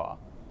States so far.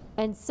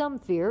 And some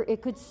fear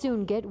it could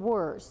soon get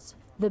worse.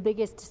 The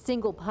biggest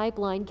single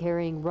pipeline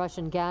carrying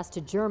Russian gas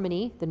to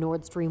Germany, the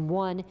Nord Stream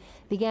 1,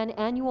 began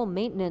annual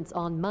maintenance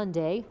on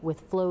Monday, with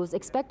flows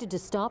expected to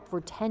stop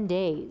for 10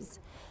 days.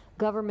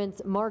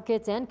 Governments,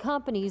 markets, and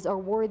companies are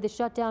worried the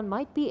shutdown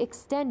might be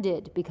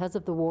extended because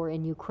of the war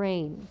in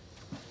Ukraine.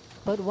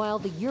 But while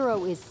the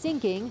euro is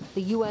sinking,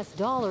 the U.S.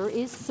 dollar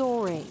is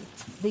soaring.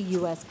 The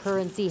U.S.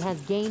 currency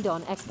has gained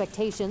on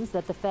expectations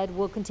that the Fed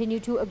will continue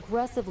to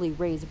aggressively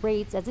raise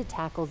rates as it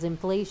tackles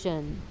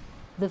inflation.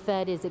 The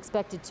Fed is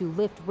expected to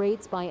lift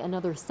rates by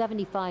another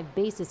 75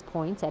 basis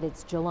points at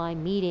its July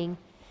meeting.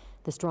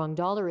 The strong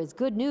dollar is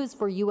good news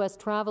for U.S.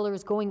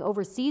 travelers going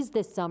overseas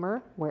this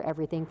summer, where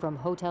everything from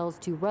hotels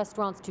to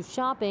restaurants to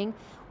shopping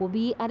will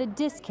be at a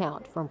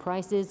discount from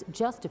prices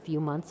just a few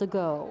months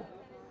ago.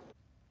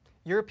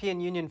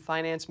 European Union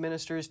finance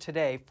ministers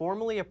today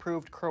formally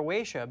approved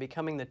Croatia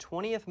becoming the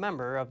 20th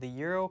member of the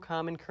Euro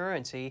common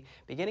currency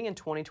beginning in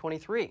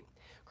 2023.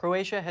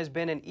 Croatia has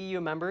been an EU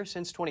member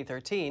since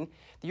 2013.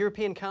 The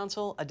European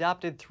Council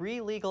adopted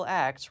 3 legal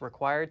acts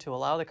required to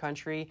allow the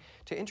country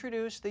to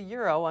introduce the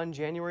euro on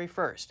January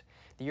 1st.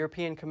 The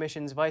European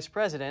Commission's vice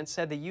president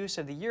said the use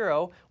of the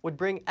euro would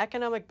bring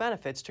economic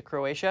benefits to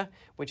Croatia,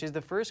 which is the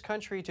first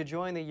country to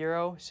join the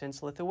euro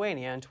since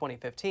Lithuania in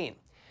 2015.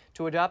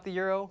 To adopt the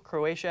euro,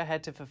 Croatia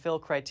had to fulfill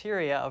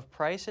criteria of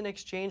price and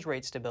exchange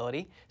rate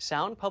stability,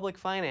 sound public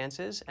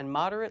finances, and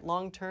moderate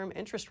long-term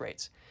interest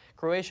rates.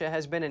 Croatia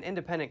has been an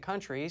independent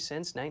country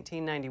since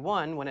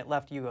 1991 when it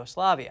left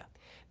Yugoslavia.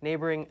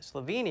 Neighboring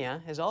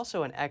Slovenia is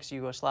also an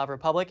ex-Yugoslav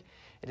republic.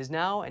 It is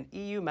now an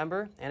EU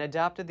member and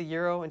adopted the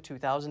euro in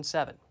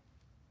 2007.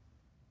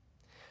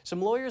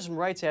 Some lawyers and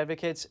rights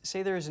advocates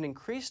say there is an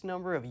increased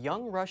number of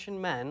young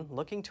Russian men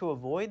looking to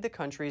avoid the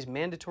country's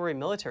mandatory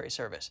military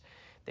service.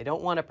 They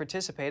don't want to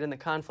participate in the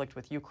conflict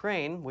with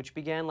Ukraine, which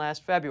began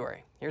last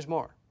February. Here's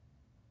more.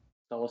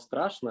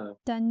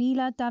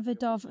 Danila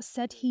Davidov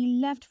said he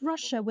left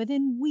Russia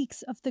within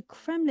weeks of the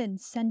Kremlin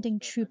sending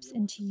troops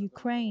into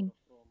Ukraine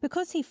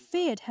because he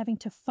feared having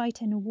to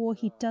fight in a war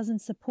he doesn't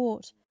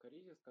support.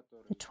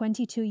 The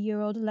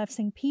 22-year-old left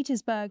St.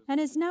 Petersburg and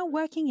is now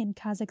working in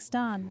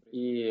Kazakhstan.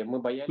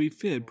 We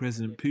feared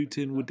President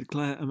Putin would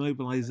declare a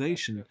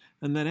mobilization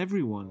and that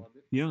everyone,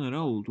 young and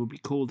old, would be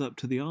called up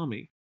to the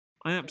army.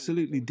 I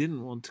absolutely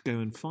didn't want to go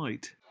and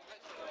fight.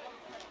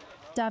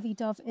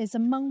 Davidov is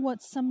among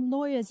what some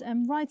lawyers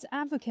and rights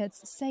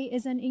advocates say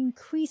is an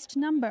increased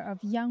number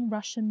of young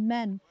Russian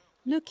men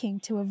looking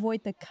to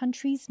avoid the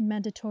country's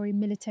mandatory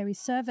military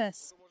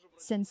service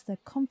since the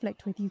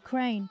conflict with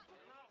Ukraine.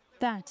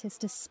 That is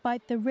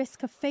despite the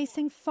risk of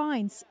facing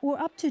fines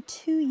or up to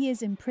 2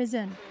 years in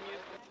prison.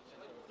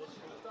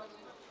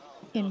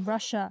 In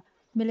Russia,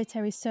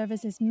 military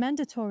service is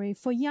mandatory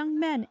for young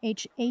men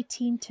aged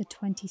 18 to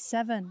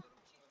 27.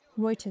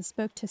 Reuters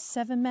spoke to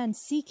 7 men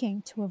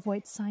seeking to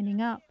avoid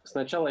signing up.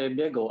 At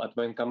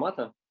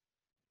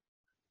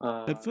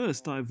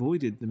first, I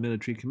avoided the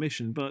military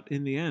commission, but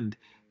in the end,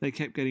 they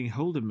kept getting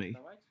hold of me.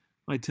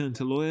 I turned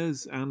to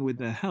lawyers, and with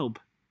their help,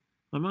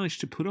 I managed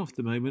to put off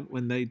the moment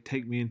when they'd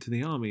take me into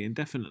the army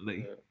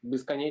indefinitely.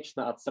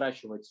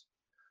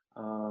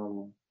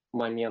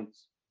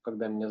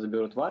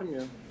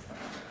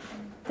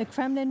 The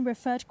Kremlin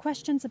referred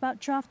questions about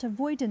draft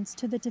avoidance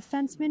to the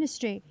Defense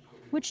Ministry,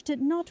 which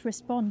did not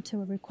respond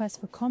to a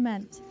request for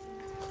comment.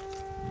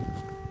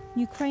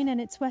 Ukraine and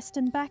its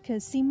Western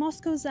backers see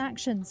Moscow's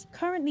actions,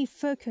 currently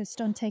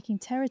focused on taking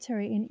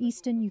territory in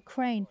eastern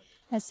Ukraine,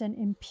 as an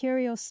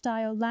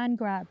imperial-style land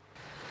grab.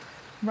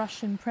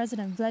 Russian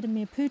President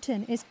Vladimir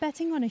Putin is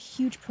betting on a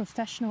huge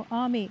professional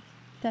army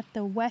that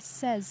the West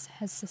says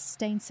has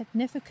sustained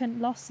significant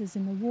losses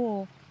in the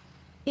war.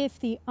 If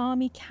the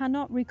army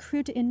cannot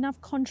recruit enough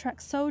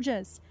contract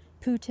soldiers,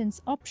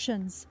 Putin's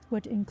options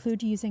would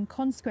include using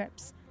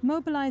conscripts,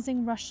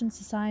 mobilizing Russian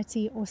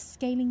society, or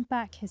scaling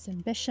back his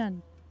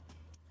ambition.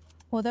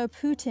 Although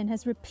Putin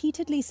has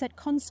repeatedly said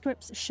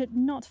conscripts should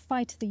not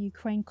fight the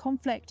Ukraine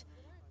conflict,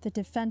 the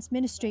Defense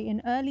Ministry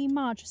in early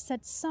March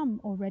said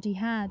some already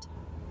had.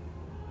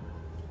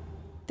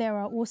 There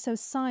are also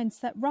signs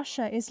that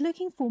Russia is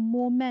looking for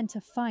more men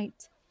to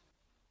fight.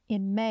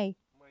 In May,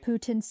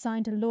 Putin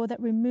signed a law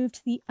that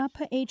removed the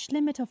upper age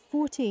limit of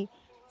 40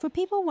 for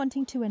people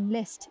wanting to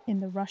enlist in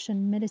the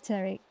Russian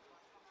military.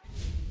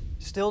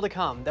 Still to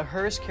come, the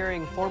hearse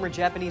carrying former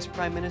Japanese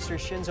Prime Minister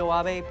Shinzo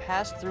Abe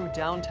passed through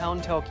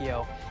downtown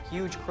Tokyo.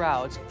 Huge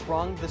crowds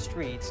thronged the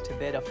streets to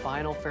bid a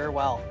final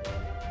farewell.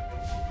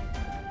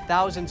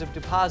 Thousands of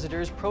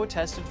depositors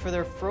protested for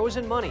their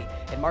frozen money.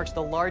 It marks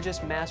the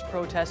largest mass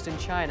protest in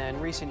China in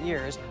recent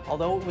years,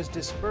 although it was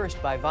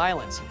dispersed by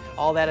violence.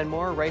 All that and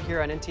more right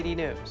here on NTD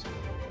News.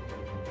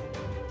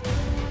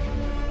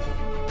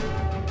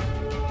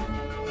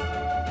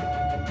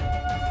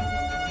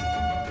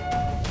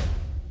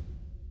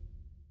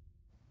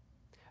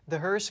 The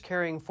hearse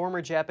carrying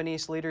former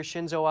Japanese leader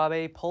Shinzo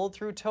Abe pulled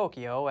through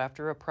Tokyo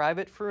after a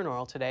private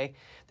funeral today.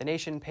 The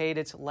nation paid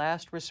its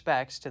last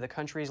respects to the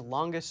country's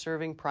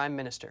longest-serving prime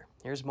minister.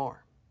 Here's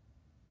more.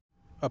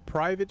 A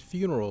private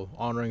funeral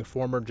honoring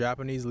former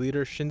Japanese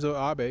leader Shinzo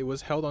Abe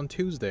was held on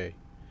Tuesday.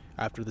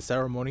 After the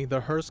ceremony, the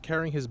hearse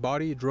carrying his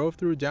body drove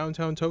through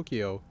downtown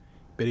Tokyo,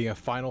 bidding a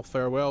final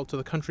farewell to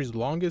the country's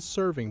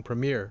longest-serving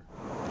premier.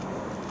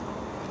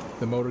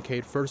 The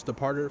motorcade first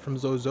departed from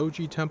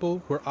Zozoji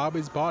Temple, where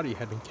Abe's body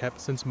had been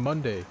kept since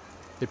Monday.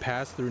 It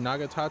passed through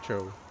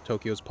Nagatacho,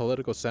 Tokyo's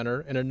political center,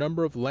 and a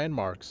number of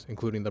landmarks,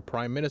 including the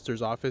Prime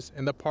Minister's office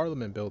and the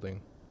Parliament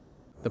building.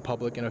 The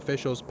public and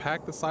officials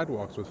packed the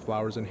sidewalks with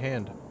flowers in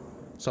hand.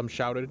 Some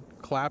shouted,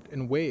 clapped,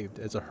 and waved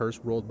as a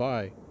hearse rolled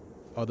by.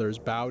 Others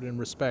bowed in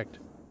respect.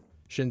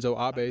 Shinzo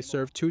Abe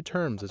served 2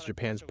 terms as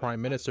Japan's prime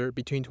minister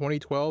between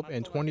 2012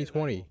 and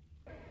 2020.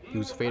 He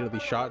was fatally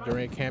shot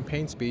during a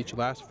campaign speech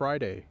last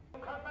Friday.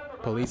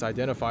 Police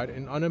identified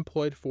an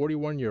unemployed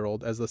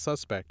 41-year-old as the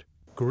suspect.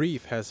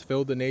 Grief has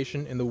filled the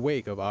nation in the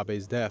wake of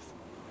Abe's death.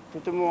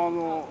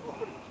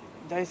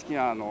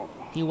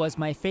 He was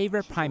my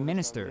favorite prime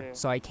minister,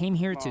 so I came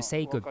here to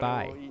say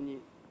goodbye.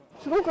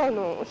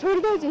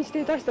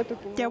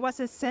 There was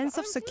a sense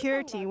of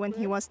security when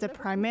he was the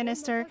prime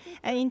minister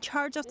and in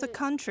charge of the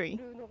country.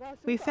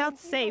 We felt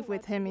safe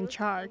with him in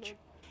charge.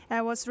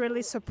 I was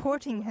really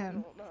supporting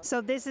him,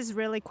 so this is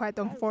really quite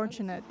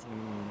unfortunate.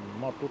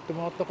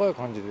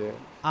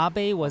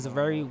 Abe was a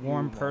very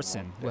warm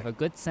person with a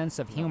good sense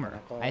of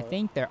humor. I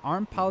think there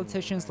aren't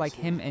politicians like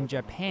him in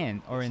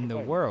Japan or in the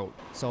world,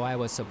 so I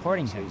was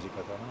supporting him.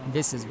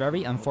 This is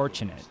very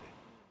unfortunate.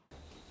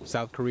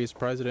 South Korea's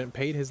president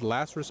paid his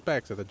last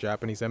respects at the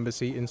Japanese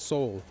embassy in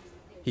Seoul.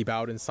 He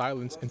bowed in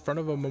silence in front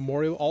of a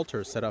memorial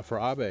altar set up for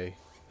Abe.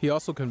 He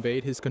also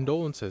conveyed his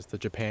condolences to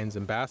Japan's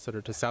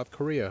ambassador to South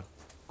Korea,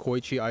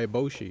 Koichi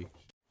Aiboshi.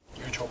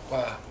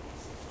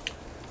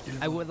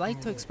 I would like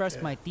to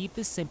express my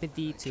deepest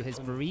sympathy to his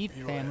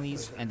bereaved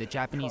families and the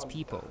Japanese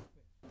people.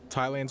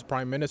 Thailand's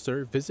prime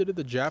minister visited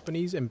the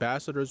Japanese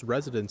ambassador's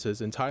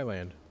residences in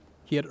Thailand.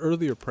 He had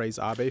earlier praised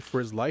Abe for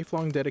his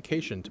lifelong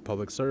dedication to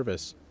public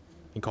service.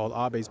 He called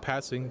Abe's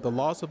passing the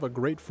loss of a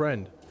great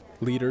friend.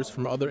 Leaders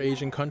from other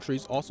Asian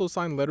countries also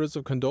signed letters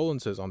of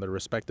condolences on their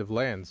respective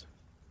lands,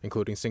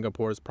 including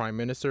Singapore's prime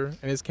minister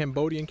and his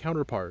Cambodian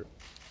counterpart.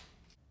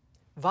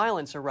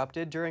 Violence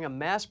erupted during a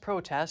mass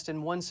protest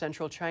in one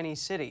central Chinese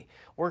city.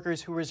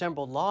 Workers who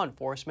resembled law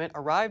enforcement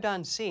arrived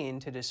on scene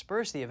to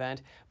disperse the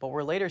event, but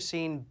were later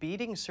seen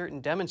beating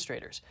certain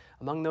demonstrators.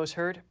 Among those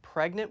hurt,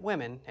 pregnant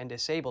women and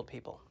disabled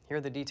people. Here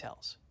are the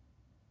details.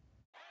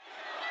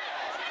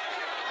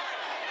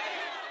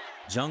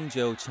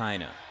 Zhengzhou,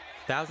 China.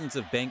 Thousands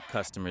of bank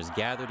customers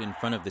gathered in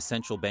front of the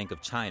Central Bank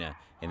of China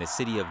in the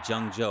city of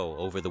Zhengzhou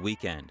over the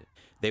weekend.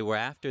 They were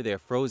after their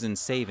frozen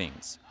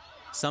savings.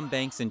 Some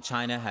banks in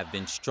China have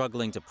been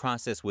struggling to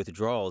process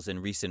withdrawals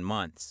in recent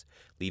months,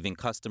 leaving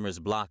customers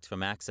blocked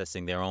from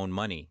accessing their own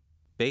money.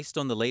 Based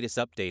on the latest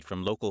update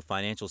from local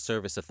financial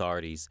service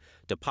authorities,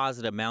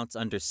 deposit amounts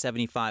under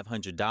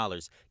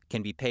 $7,500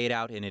 can be paid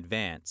out in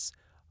advance.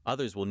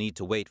 Others will need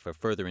to wait for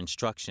further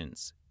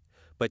instructions.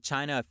 But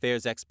China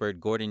affairs expert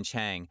Gordon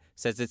Chang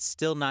says it's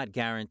still not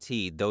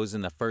guaranteed those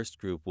in the first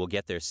group will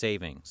get their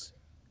savings.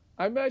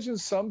 I imagine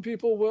some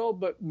people will,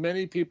 but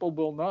many people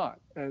will not.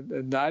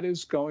 And that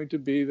is going to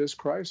be this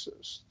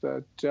crisis,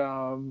 that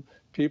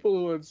people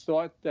who had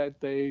thought that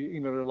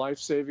their life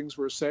savings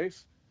were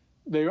safe,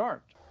 they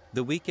aren't.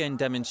 The weekend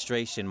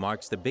demonstration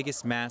marks the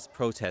biggest mass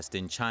protest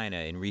in China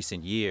in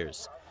recent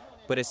years.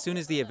 But as soon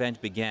as the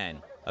event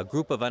began, a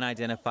group of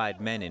unidentified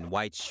men in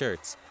white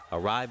shirts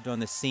arrived on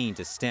the scene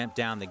to stamp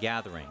down the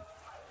gathering.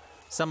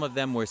 Some of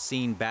them were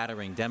seen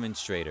battering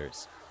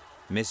demonstrators.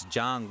 Miss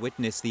Zhang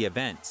witnessed the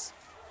events.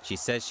 She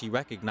says she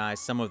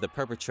recognized some of the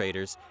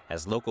perpetrators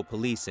as local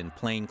police in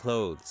plain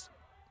clothes.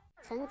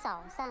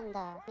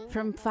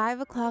 From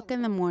 5 o'clock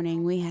in the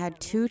morning, we had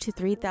 2,000 to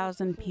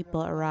 3,000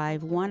 people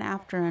arrive one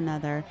after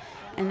another,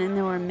 and then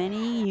there were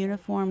many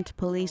uniformed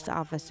police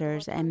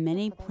officers and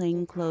many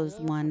plainclothes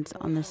ones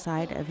on the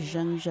side of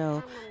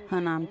Zhengzhou,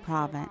 Henan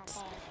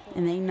province,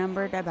 and they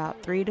numbered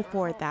about 3,000 to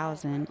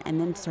 4,000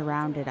 and then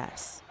surrounded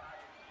us.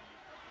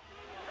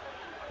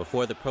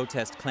 Before the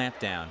protest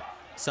clampdown,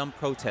 some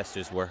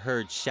protesters were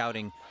heard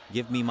shouting,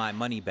 "Give me my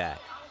money back."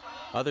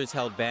 Others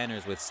held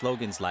banners with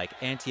slogans like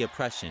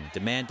anti-oppression,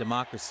 demand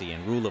democracy,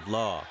 and rule of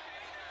law.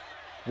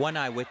 One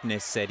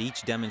eyewitness said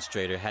each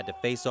demonstrator had to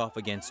face off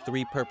against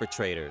 3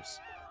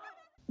 perpetrators.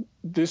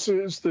 This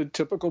is the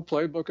typical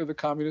playbook of the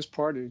Communist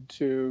Party,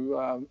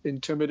 to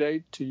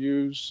intimidate, to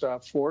use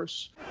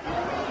force.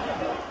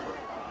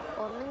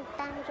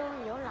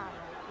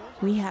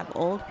 We have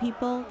old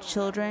people,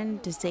 children,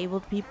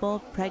 disabled people,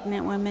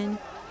 pregnant women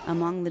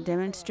among the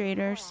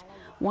demonstrators.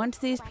 Once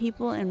these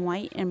people in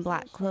white and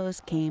black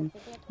clothes came,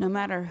 no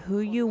matter who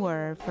you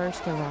were,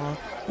 first of all,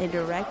 they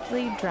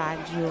directly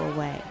dragged you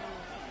away.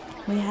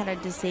 We had a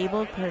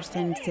disabled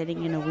person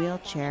sitting in a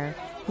wheelchair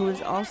who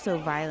was also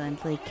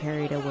violently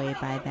carried away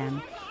by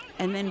them,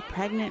 and then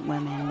pregnant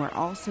women were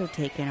also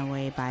taken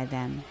away by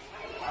them.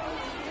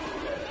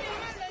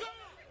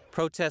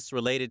 Protests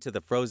related to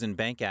the frozen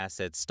bank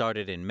assets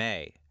started in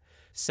May.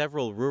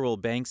 Several rural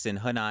banks in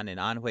Henan and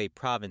Anhui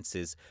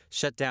provinces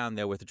shut down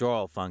their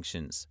withdrawal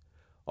functions.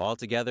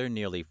 Altogether,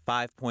 nearly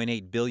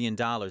 $5.8 billion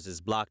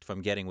is blocked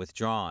from getting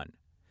withdrawn.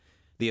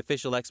 The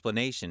official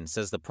explanation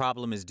says the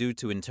problem is due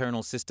to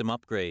internal system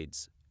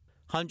upgrades.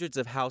 Hundreds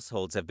of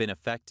households have been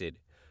affected.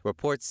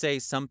 Reports say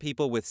some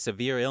people with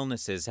severe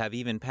illnesses have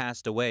even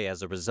passed away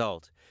as a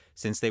result,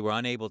 since they were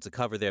unable to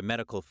cover their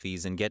medical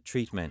fees and get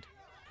treatment.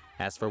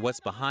 As for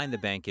what's behind the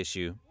bank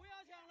issue,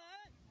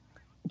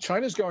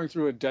 China's going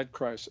through a debt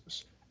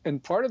crisis.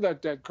 And part of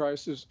that debt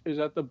crisis is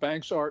that the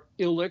banks are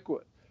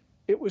illiquid.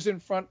 it was in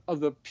front of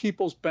the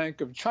People's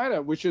Bank of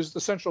China, which is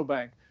the central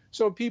bank.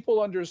 So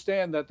people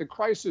understand that the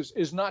crisis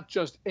is not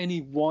just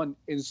any one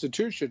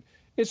institution.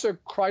 It's a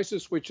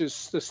crisis which is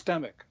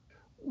systemic.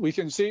 We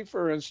can see,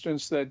 for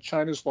instance, that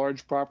China's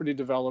large property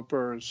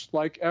developers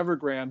like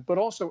Evergrande, but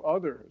also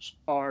others,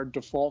 are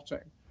defaulting.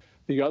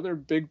 The other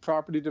big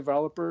property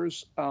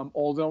developers,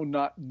 although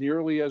not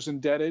nearly as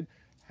indebted,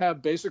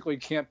 basically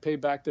can't pay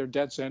back their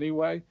debts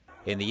anyway.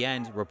 In the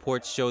end,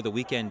 reports show the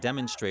weekend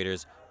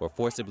demonstrators were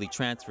forcibly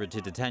transferred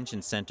to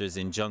detention centers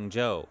in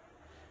Zhengzhou.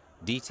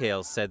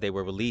 Details said they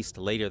were released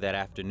later that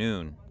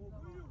afternoon.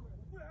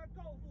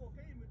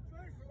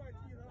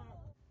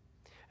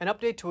 An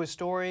update to a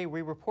story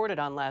we reported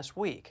on last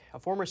week. A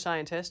former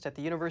scientist at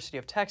the University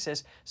of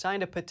Texas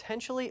signed a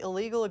potentially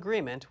illegal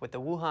agreement with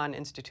the Wuhan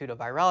Institute of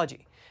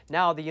Virology.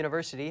 Now the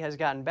university has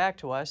gotten back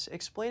to us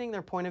explaining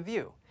their point of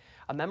view.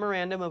 A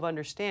memorandum of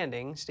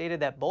understanding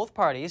stated that both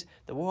parties,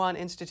 the Wuhan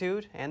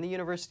Institute and the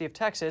University of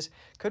Texas,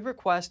 could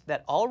request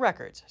that all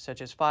records, such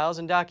as files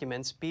and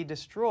documents, be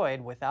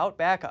destroyed without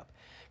backup.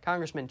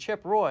 Congressman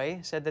Chip Roy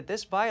said that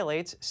this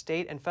violates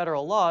state and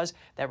federal laws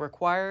that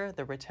require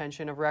the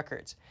retention of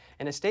records.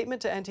 In a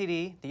statement to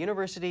NTD, the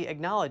university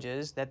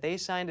acknowledges that they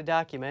signed a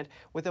document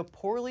with a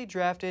poorly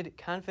drafted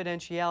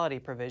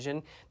confidentiality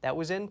provision that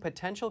was in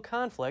potential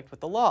conflict with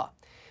the law.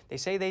 They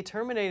say they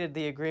terminated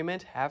the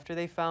agreement after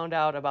they found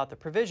out about the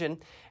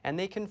provision, and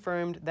they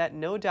confirmed that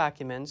no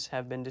documents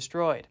have been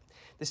destroyed.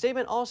 The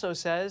statement also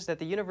says that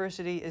the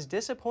university is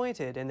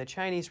disappointed in the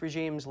Chinese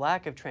regime's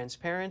lack of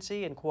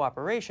transparency and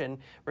cooperation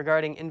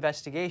regarding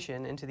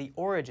investigation into the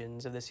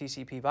origins of the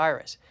CCP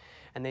virus.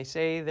 And they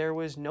say there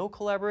was no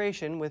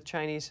collaboration with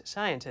Chinese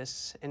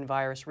scientists in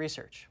virus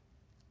research.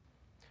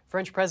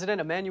 French President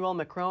Emmanuel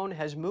Macron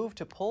has moved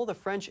to pull the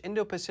French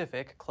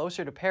Indo-Pacific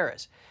closer to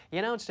Paris. He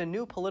announced a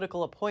new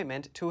political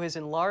appointment to his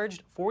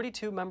enlarged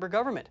 42-member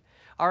government.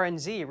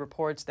 RNZ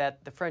reports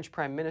that the French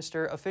Prime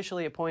Minister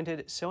officially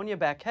appointed Sonia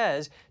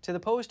Baquez to the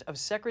post of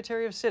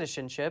Secretary of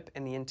Citizenship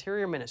in the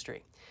Interior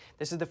Ministry.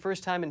 This is the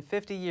first time in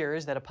 50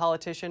 years that a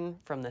politician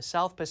from the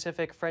South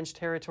Pacific French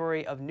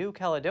territory of New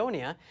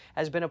Caledonia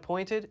has been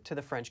appointed to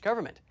the French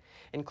government.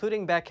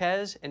 Including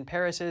Baquez in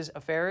Paris's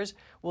affairs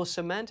will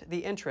cement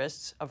the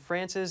interests of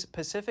France's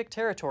Pacific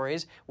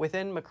territories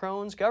within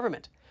Macron's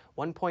government.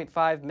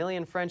 1.5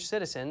 million French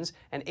citizens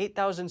and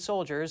 8,000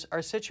 soldiers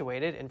are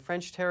situated in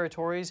French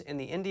territories in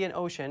the Indian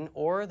Ocean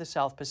or the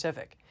South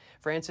Pacific.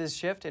 France's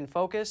shift in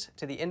focus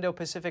to the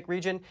Indo-Pacific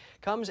region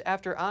comes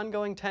after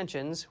ongoing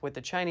tensions with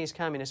the Chinese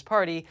Communist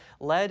Party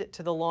led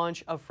to the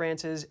launch of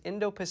France's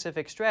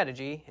Indo-Pacific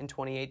strategy in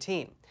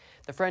 2018.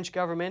 The French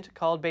government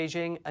called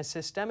Beijing a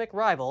systemic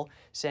rival,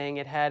 saying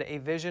it had a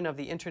vision of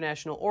the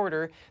international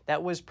order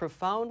that was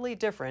profoundly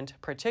different,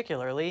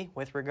 particularly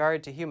with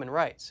regard to human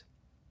rights.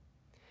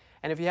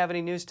 And if you have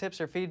any news tips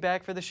or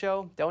feedback for the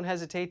show, don't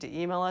hesitate to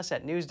email us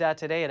at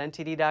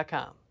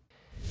news.today@ntd.com.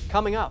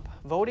 Coming up,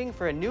 voting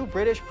for a new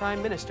British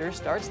Prime Minister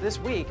starts this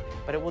week,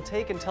 but it will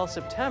take until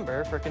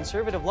September for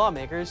Conservative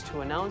lawmakers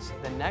to announce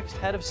the next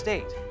head of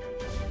state.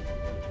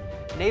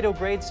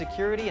 NATO-grade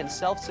security and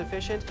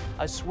self-sufficient,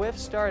 a Swift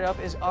startup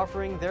is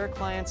offering their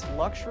clients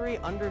luxury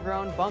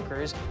underground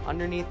bunkers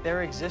underneath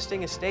their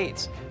existing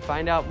estates.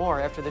 Find out more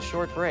after this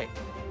short break.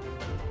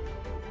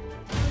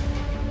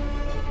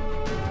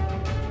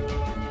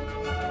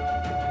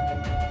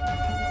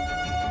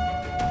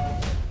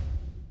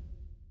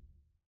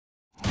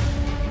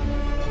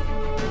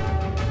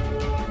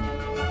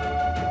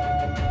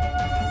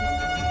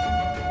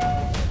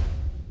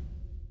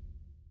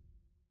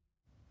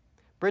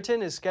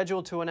 Britain is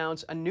scheduled to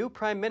announce a new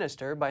prime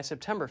minister by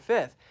September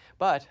 5th,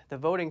 but the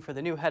voting for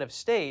the new head of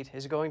state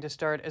is going to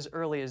start as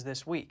early as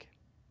this week.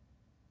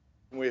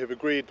 We have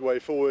agreed the way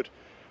forward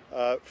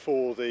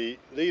for the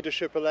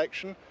leadership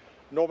election.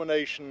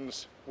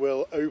 Nominations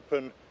will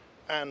open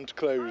and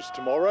close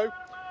tomorrow.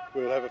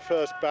 We'll have a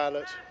first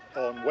ballot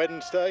on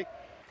Wednesday.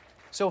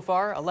 So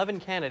far, 11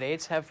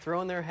 candidates have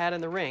thrown their hat in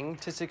the ring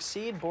to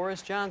succeed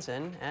Boris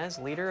Johnson as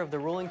leader of the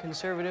ruling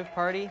Conservative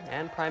Party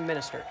and prime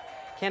minister.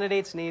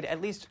 Candidates need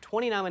at least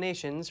 20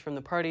 nominations from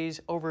the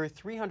party's over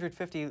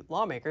 350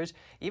 lawmakers,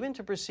 even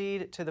to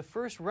proceed to the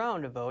first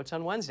round of votes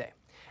on Wednesday.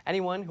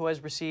 Anyone who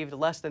has received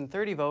less than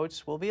 30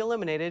 votes will be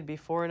eliminated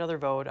before another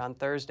vote on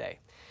Thursday.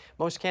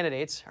 Most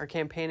candidates are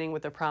campaigning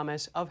with the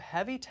promise of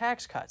heavy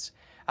tax cuts.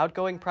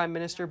 Outgoing Prime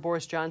Minister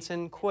Boris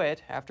Johnson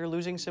quit after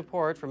losing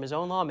support from his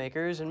own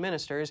lawmakers and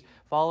ministers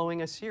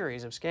following a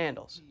series of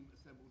scandals.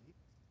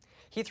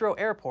 Heathrow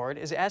Airport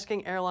is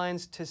asking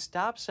airlines to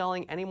stop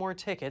selling any more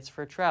tickets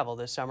for travel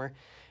this summer.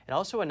 It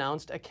also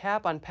announced a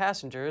cap on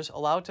passengers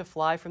allowed to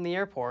fly from the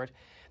airport.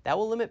 That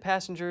will limit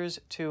passengers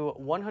to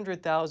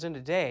 100,000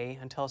 a day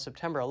until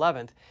September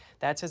 11th.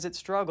 That's as it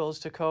struggles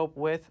to cope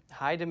with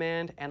high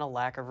demand and a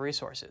lack of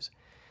resources.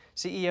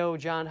 CEO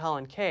John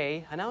Holland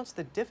Kay announced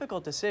the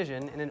difficult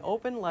decision in an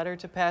open letter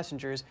to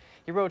passengers.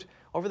 He wrote,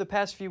 "Over the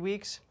past few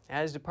weeks,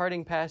 as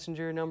departing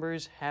passenger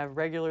numbers have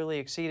regularly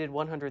exceeded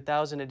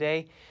 100,000 a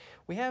day,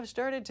 we have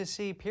started to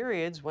see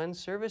periods when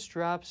service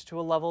drops to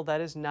a level that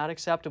is not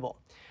acceptable.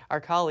 Our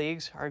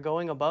colleagues are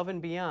going above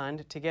and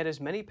beyond to get as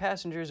many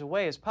passengers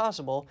away as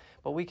possible,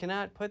 but we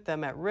cannot put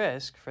them at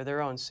risk for their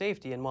own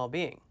safety and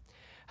well-being.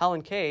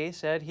 Holland Kay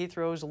said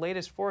Heathrow's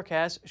latest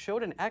forecast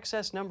showed an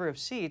excess number of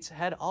seats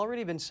had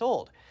already been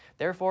sold.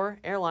 Therefore,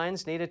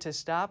 airlines needed to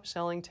stop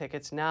selling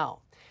tickets now.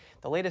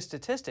 The latest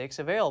statistics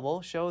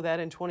available show that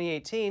in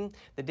 2018,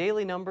 the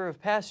daily number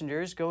of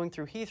passengers going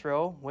through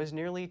Heathrow was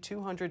nearly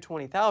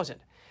 220,000.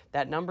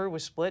 That number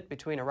was split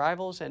between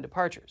arrivals and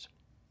departures.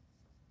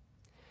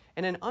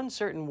 In an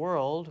uncertain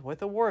world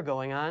with a war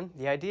going on,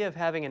 the idea of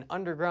having an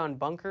underground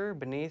bunker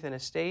beneath an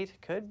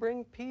estate could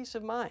bring peace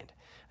of mind.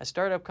 A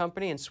startup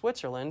company in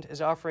Switzerland is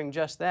offering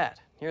just that.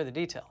 Here are the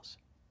details.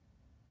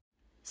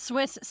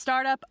 Swiss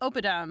startup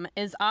Opidum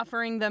is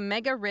offering the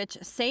mega-rich,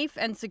 safe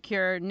and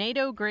secure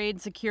NATO-grade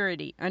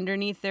security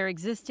underneath their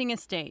existing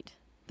estate.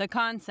 The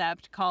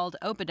concept, called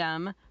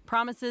Opidum,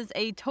 promises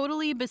a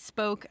totally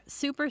bespoke,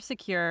 super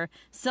secure,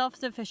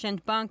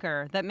 self-sufficient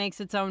bunker that makes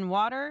its own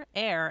water,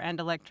 air, and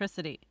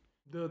electricity.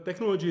 The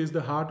technology is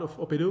the heart of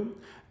Opidum,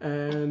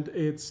 and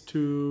it's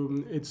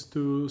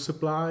to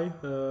supply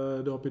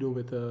the Opidum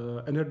with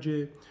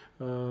energy,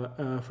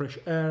 fresh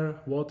air,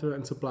 water,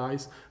 and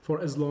supplies for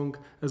as long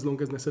as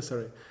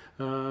necessary.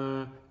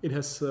 It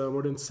has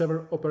more than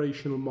 7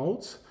 operational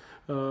modes,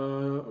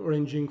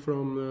 ranging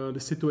from the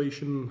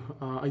situation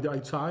either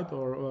outside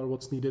or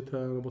what's needed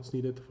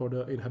for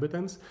the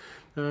inhabitants.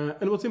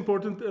 And what's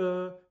important.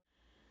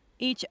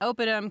 Each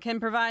Opidum can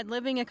provide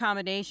living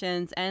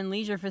accommodations and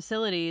leisure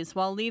facilities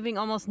while leaving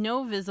almost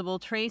no visible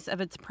trace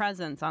of its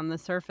presence on the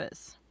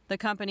surface. The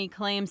company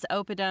claims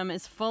Opidum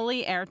is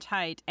fully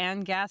airtight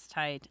and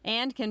gas-tight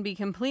and can be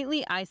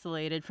completely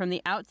isolated from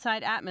the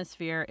outside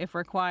atmosphere if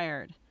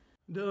required.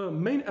 The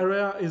main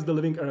area is the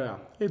living area.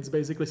 It's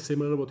basically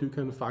similar to what you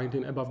can find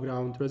in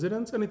above-ground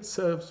residence, and it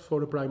serves for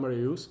the primary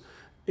use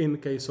in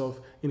case of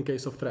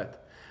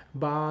threat.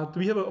 But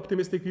we have an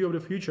optimistic view of the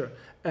future,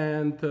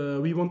 and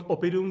we want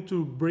Opidum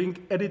to bring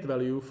added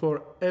value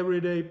for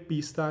everyday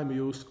peacetime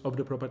use of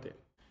the property.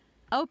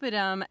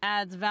 Opidum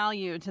adds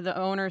value to the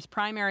owner's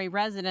primary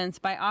residence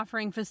by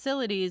offering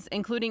facilities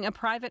including a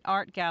private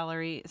art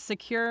gallery,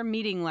 secure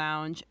meeting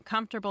lounge,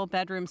 comfortable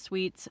bedroom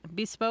suites,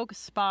 bespoke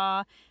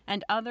spa,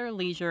 and other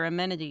leisure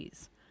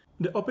amenities.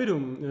 The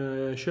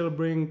Opidum shall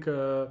bring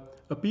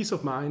a peace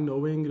of mind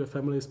knowing the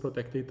family is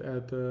protected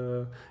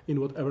in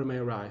whatever may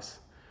arise.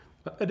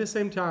 At the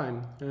same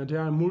time,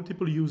 there are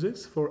multiple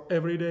uses for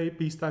everyday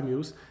peacetime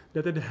use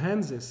that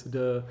enhances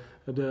the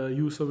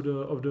use of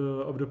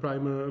the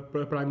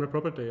primary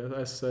property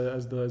as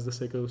the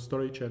sacred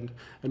storage and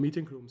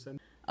meeting rooms.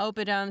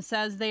 Opidum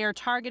says they are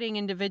targeting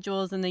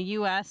individuals in the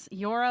U.S.,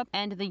 Europe,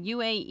 and the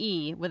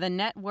UAE with a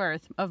net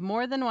worth of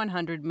more than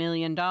 $100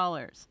 million.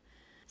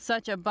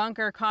 Such a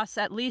bunker costs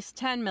at least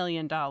 $10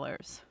 million.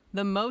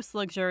 The most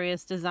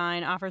luxurious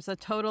design offers a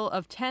total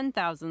of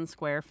 10,000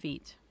 square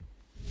feet.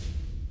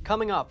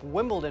 Coming up,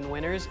 Wimbledon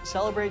winners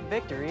celebrate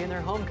victory in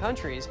their home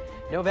countries.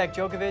 Novak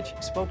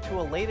Djokovic spoke to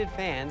elated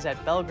fans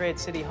at Belgrade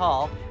City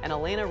Hall, and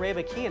Elena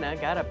Rybakina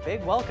got a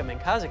big welcome in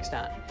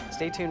Kazakhstan.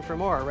 Stay tuned for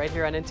more right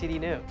here on NTD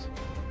News.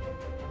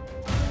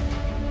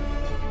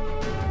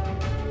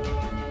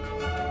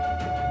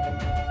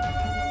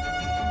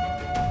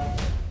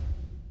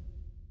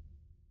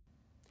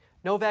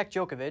 Novak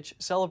Djokovic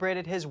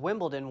celebrated his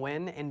Wimbledon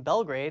win in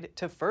Belgrade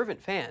to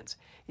fervent fans.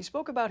 He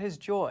spoke about his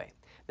joy.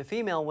 The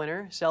female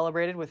winner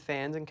celebrated with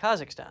fans in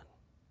Kazakhstan.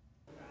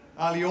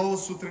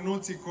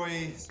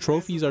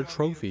 Trophies are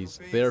trophies.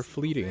 They are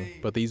fleeting,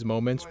 but these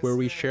moments where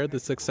we share the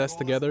success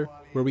together,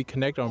 where we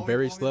connect on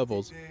various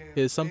levels,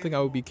 is something I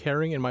will be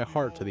carrying in my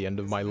heart to the end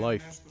of my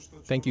life.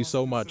 Thank you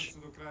so much.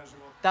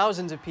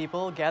 Thousands of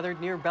people gathered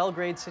near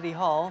Belgrade City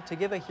Hall to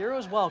give a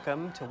hero's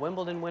welcome to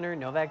Wimbledon winner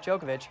Novak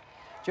Djokovic.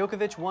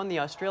 Djokovic won the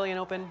Australian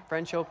Open,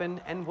 French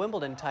Open, and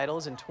Wimbledon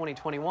titles in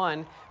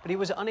 2021, but he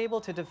was unable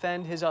to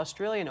defend his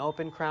Australian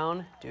Open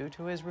crown due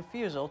to his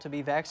refusal to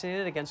be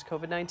vaccinated against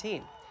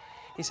COVID-19.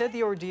 He said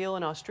the ordeal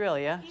in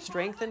Australia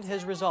strengthened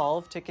his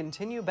resolve to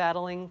continue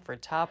battling for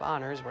top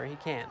honors where he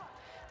can.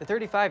 The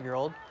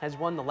 35-year-old has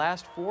won the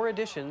last 4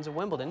 editions of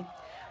Wimbledon.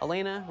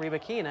 Elena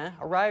Rybakina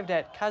arrived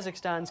at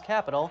Kazakhstan's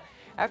capital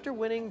after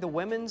winning the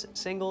women's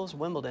singles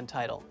Wimbledon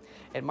title.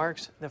 It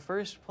marks the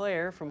first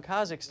player from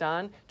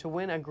Kazakhstan to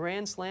win a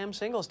Grand Slam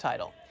singles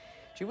title.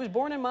 She was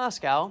born in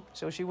Moscow,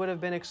 so she would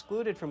have been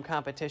excluded from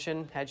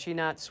competition had she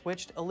not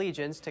switched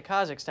allegiance to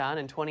Kazakhstan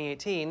in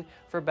 2018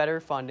 for better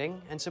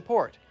funding and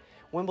support.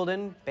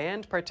 Wimbledon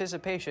banned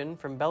participation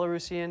from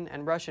Belarusian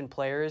and Russian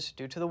players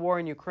due to the war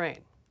in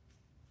Ukraine.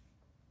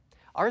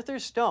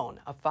 Arthur's Stone,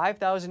 a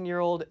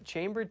 5,000-year-old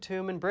chambered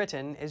tomb in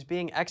Britain, is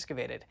being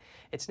excavated.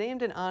 It's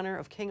named in honor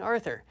of King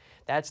Arthur.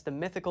 That's the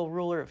mythical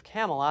ruler of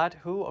Camelot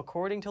who,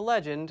 according to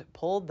legend,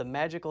 pulled the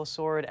magical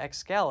sword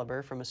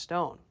Excalibur from a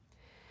stone.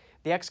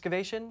 The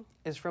excavation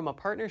is from a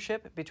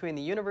partnership between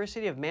the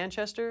University of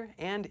Manchester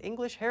and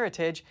English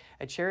Heritage,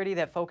 a charity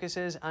that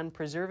focuses on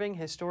preserving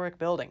historic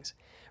buildings.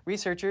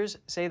 Researchers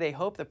say they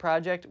hope the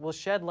project will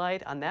shed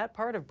light on that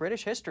part of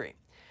British history.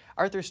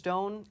 Arthur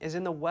Stone is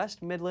in the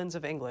West Midlands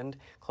of England,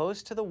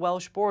 close to the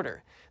Welsh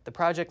border. The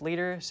project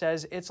leader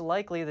says it's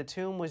likely the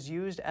tomb was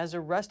used as a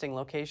resting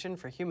location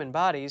for human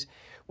bodies,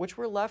 which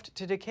were left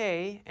to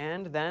decay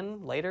and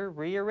then later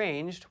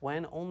rearranged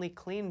when only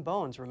clean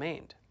bones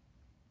remained.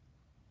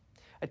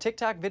 A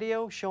TikTok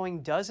video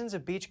showing dozens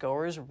of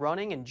beachgoers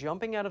running and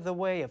jumping out of the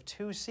way of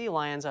 2 sea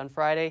lions on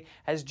Friday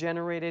has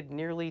generated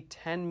nearly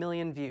 10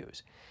 million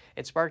views.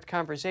 It sparked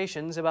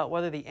conversations about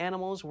whether the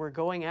animals were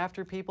going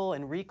after people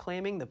and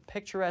reclaiming the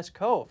picturesque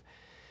cove.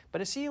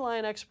 But a sea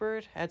lion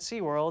expert at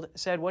SeaWorld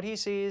said what he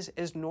sees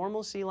is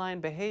normal sea lion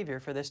behavior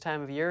for this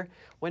time of year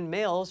when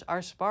males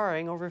are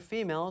sparring over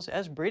females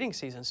as breeding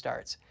season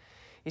starts.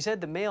 He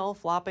said the male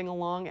flopping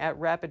along at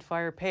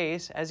rapid-fire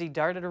pace as he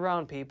darted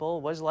around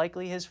people was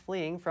likely his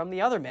fleeing from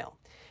the other male.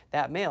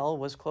 That male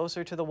was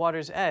closer to the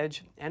water's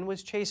edge and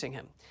was chasing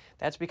him.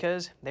 That's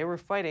because they were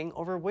fighting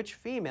over which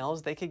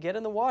females they could get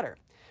in the water.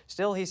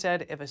 Still, he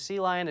said, if a sea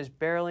lion is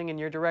barreling in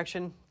your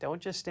direction,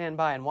 don't just stand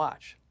by and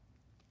watch.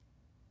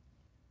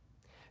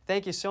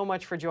 Thank you so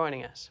much for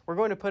joining us. We're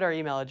going to put our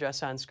email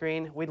address on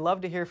screen. We'd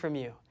love to hear from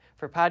you.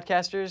 For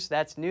podcasters,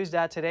 that's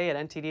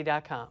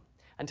news.today@ntd.com.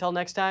 Until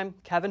next time,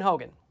 Kevin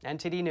Hogan,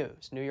 NTD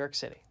News, New York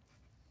City.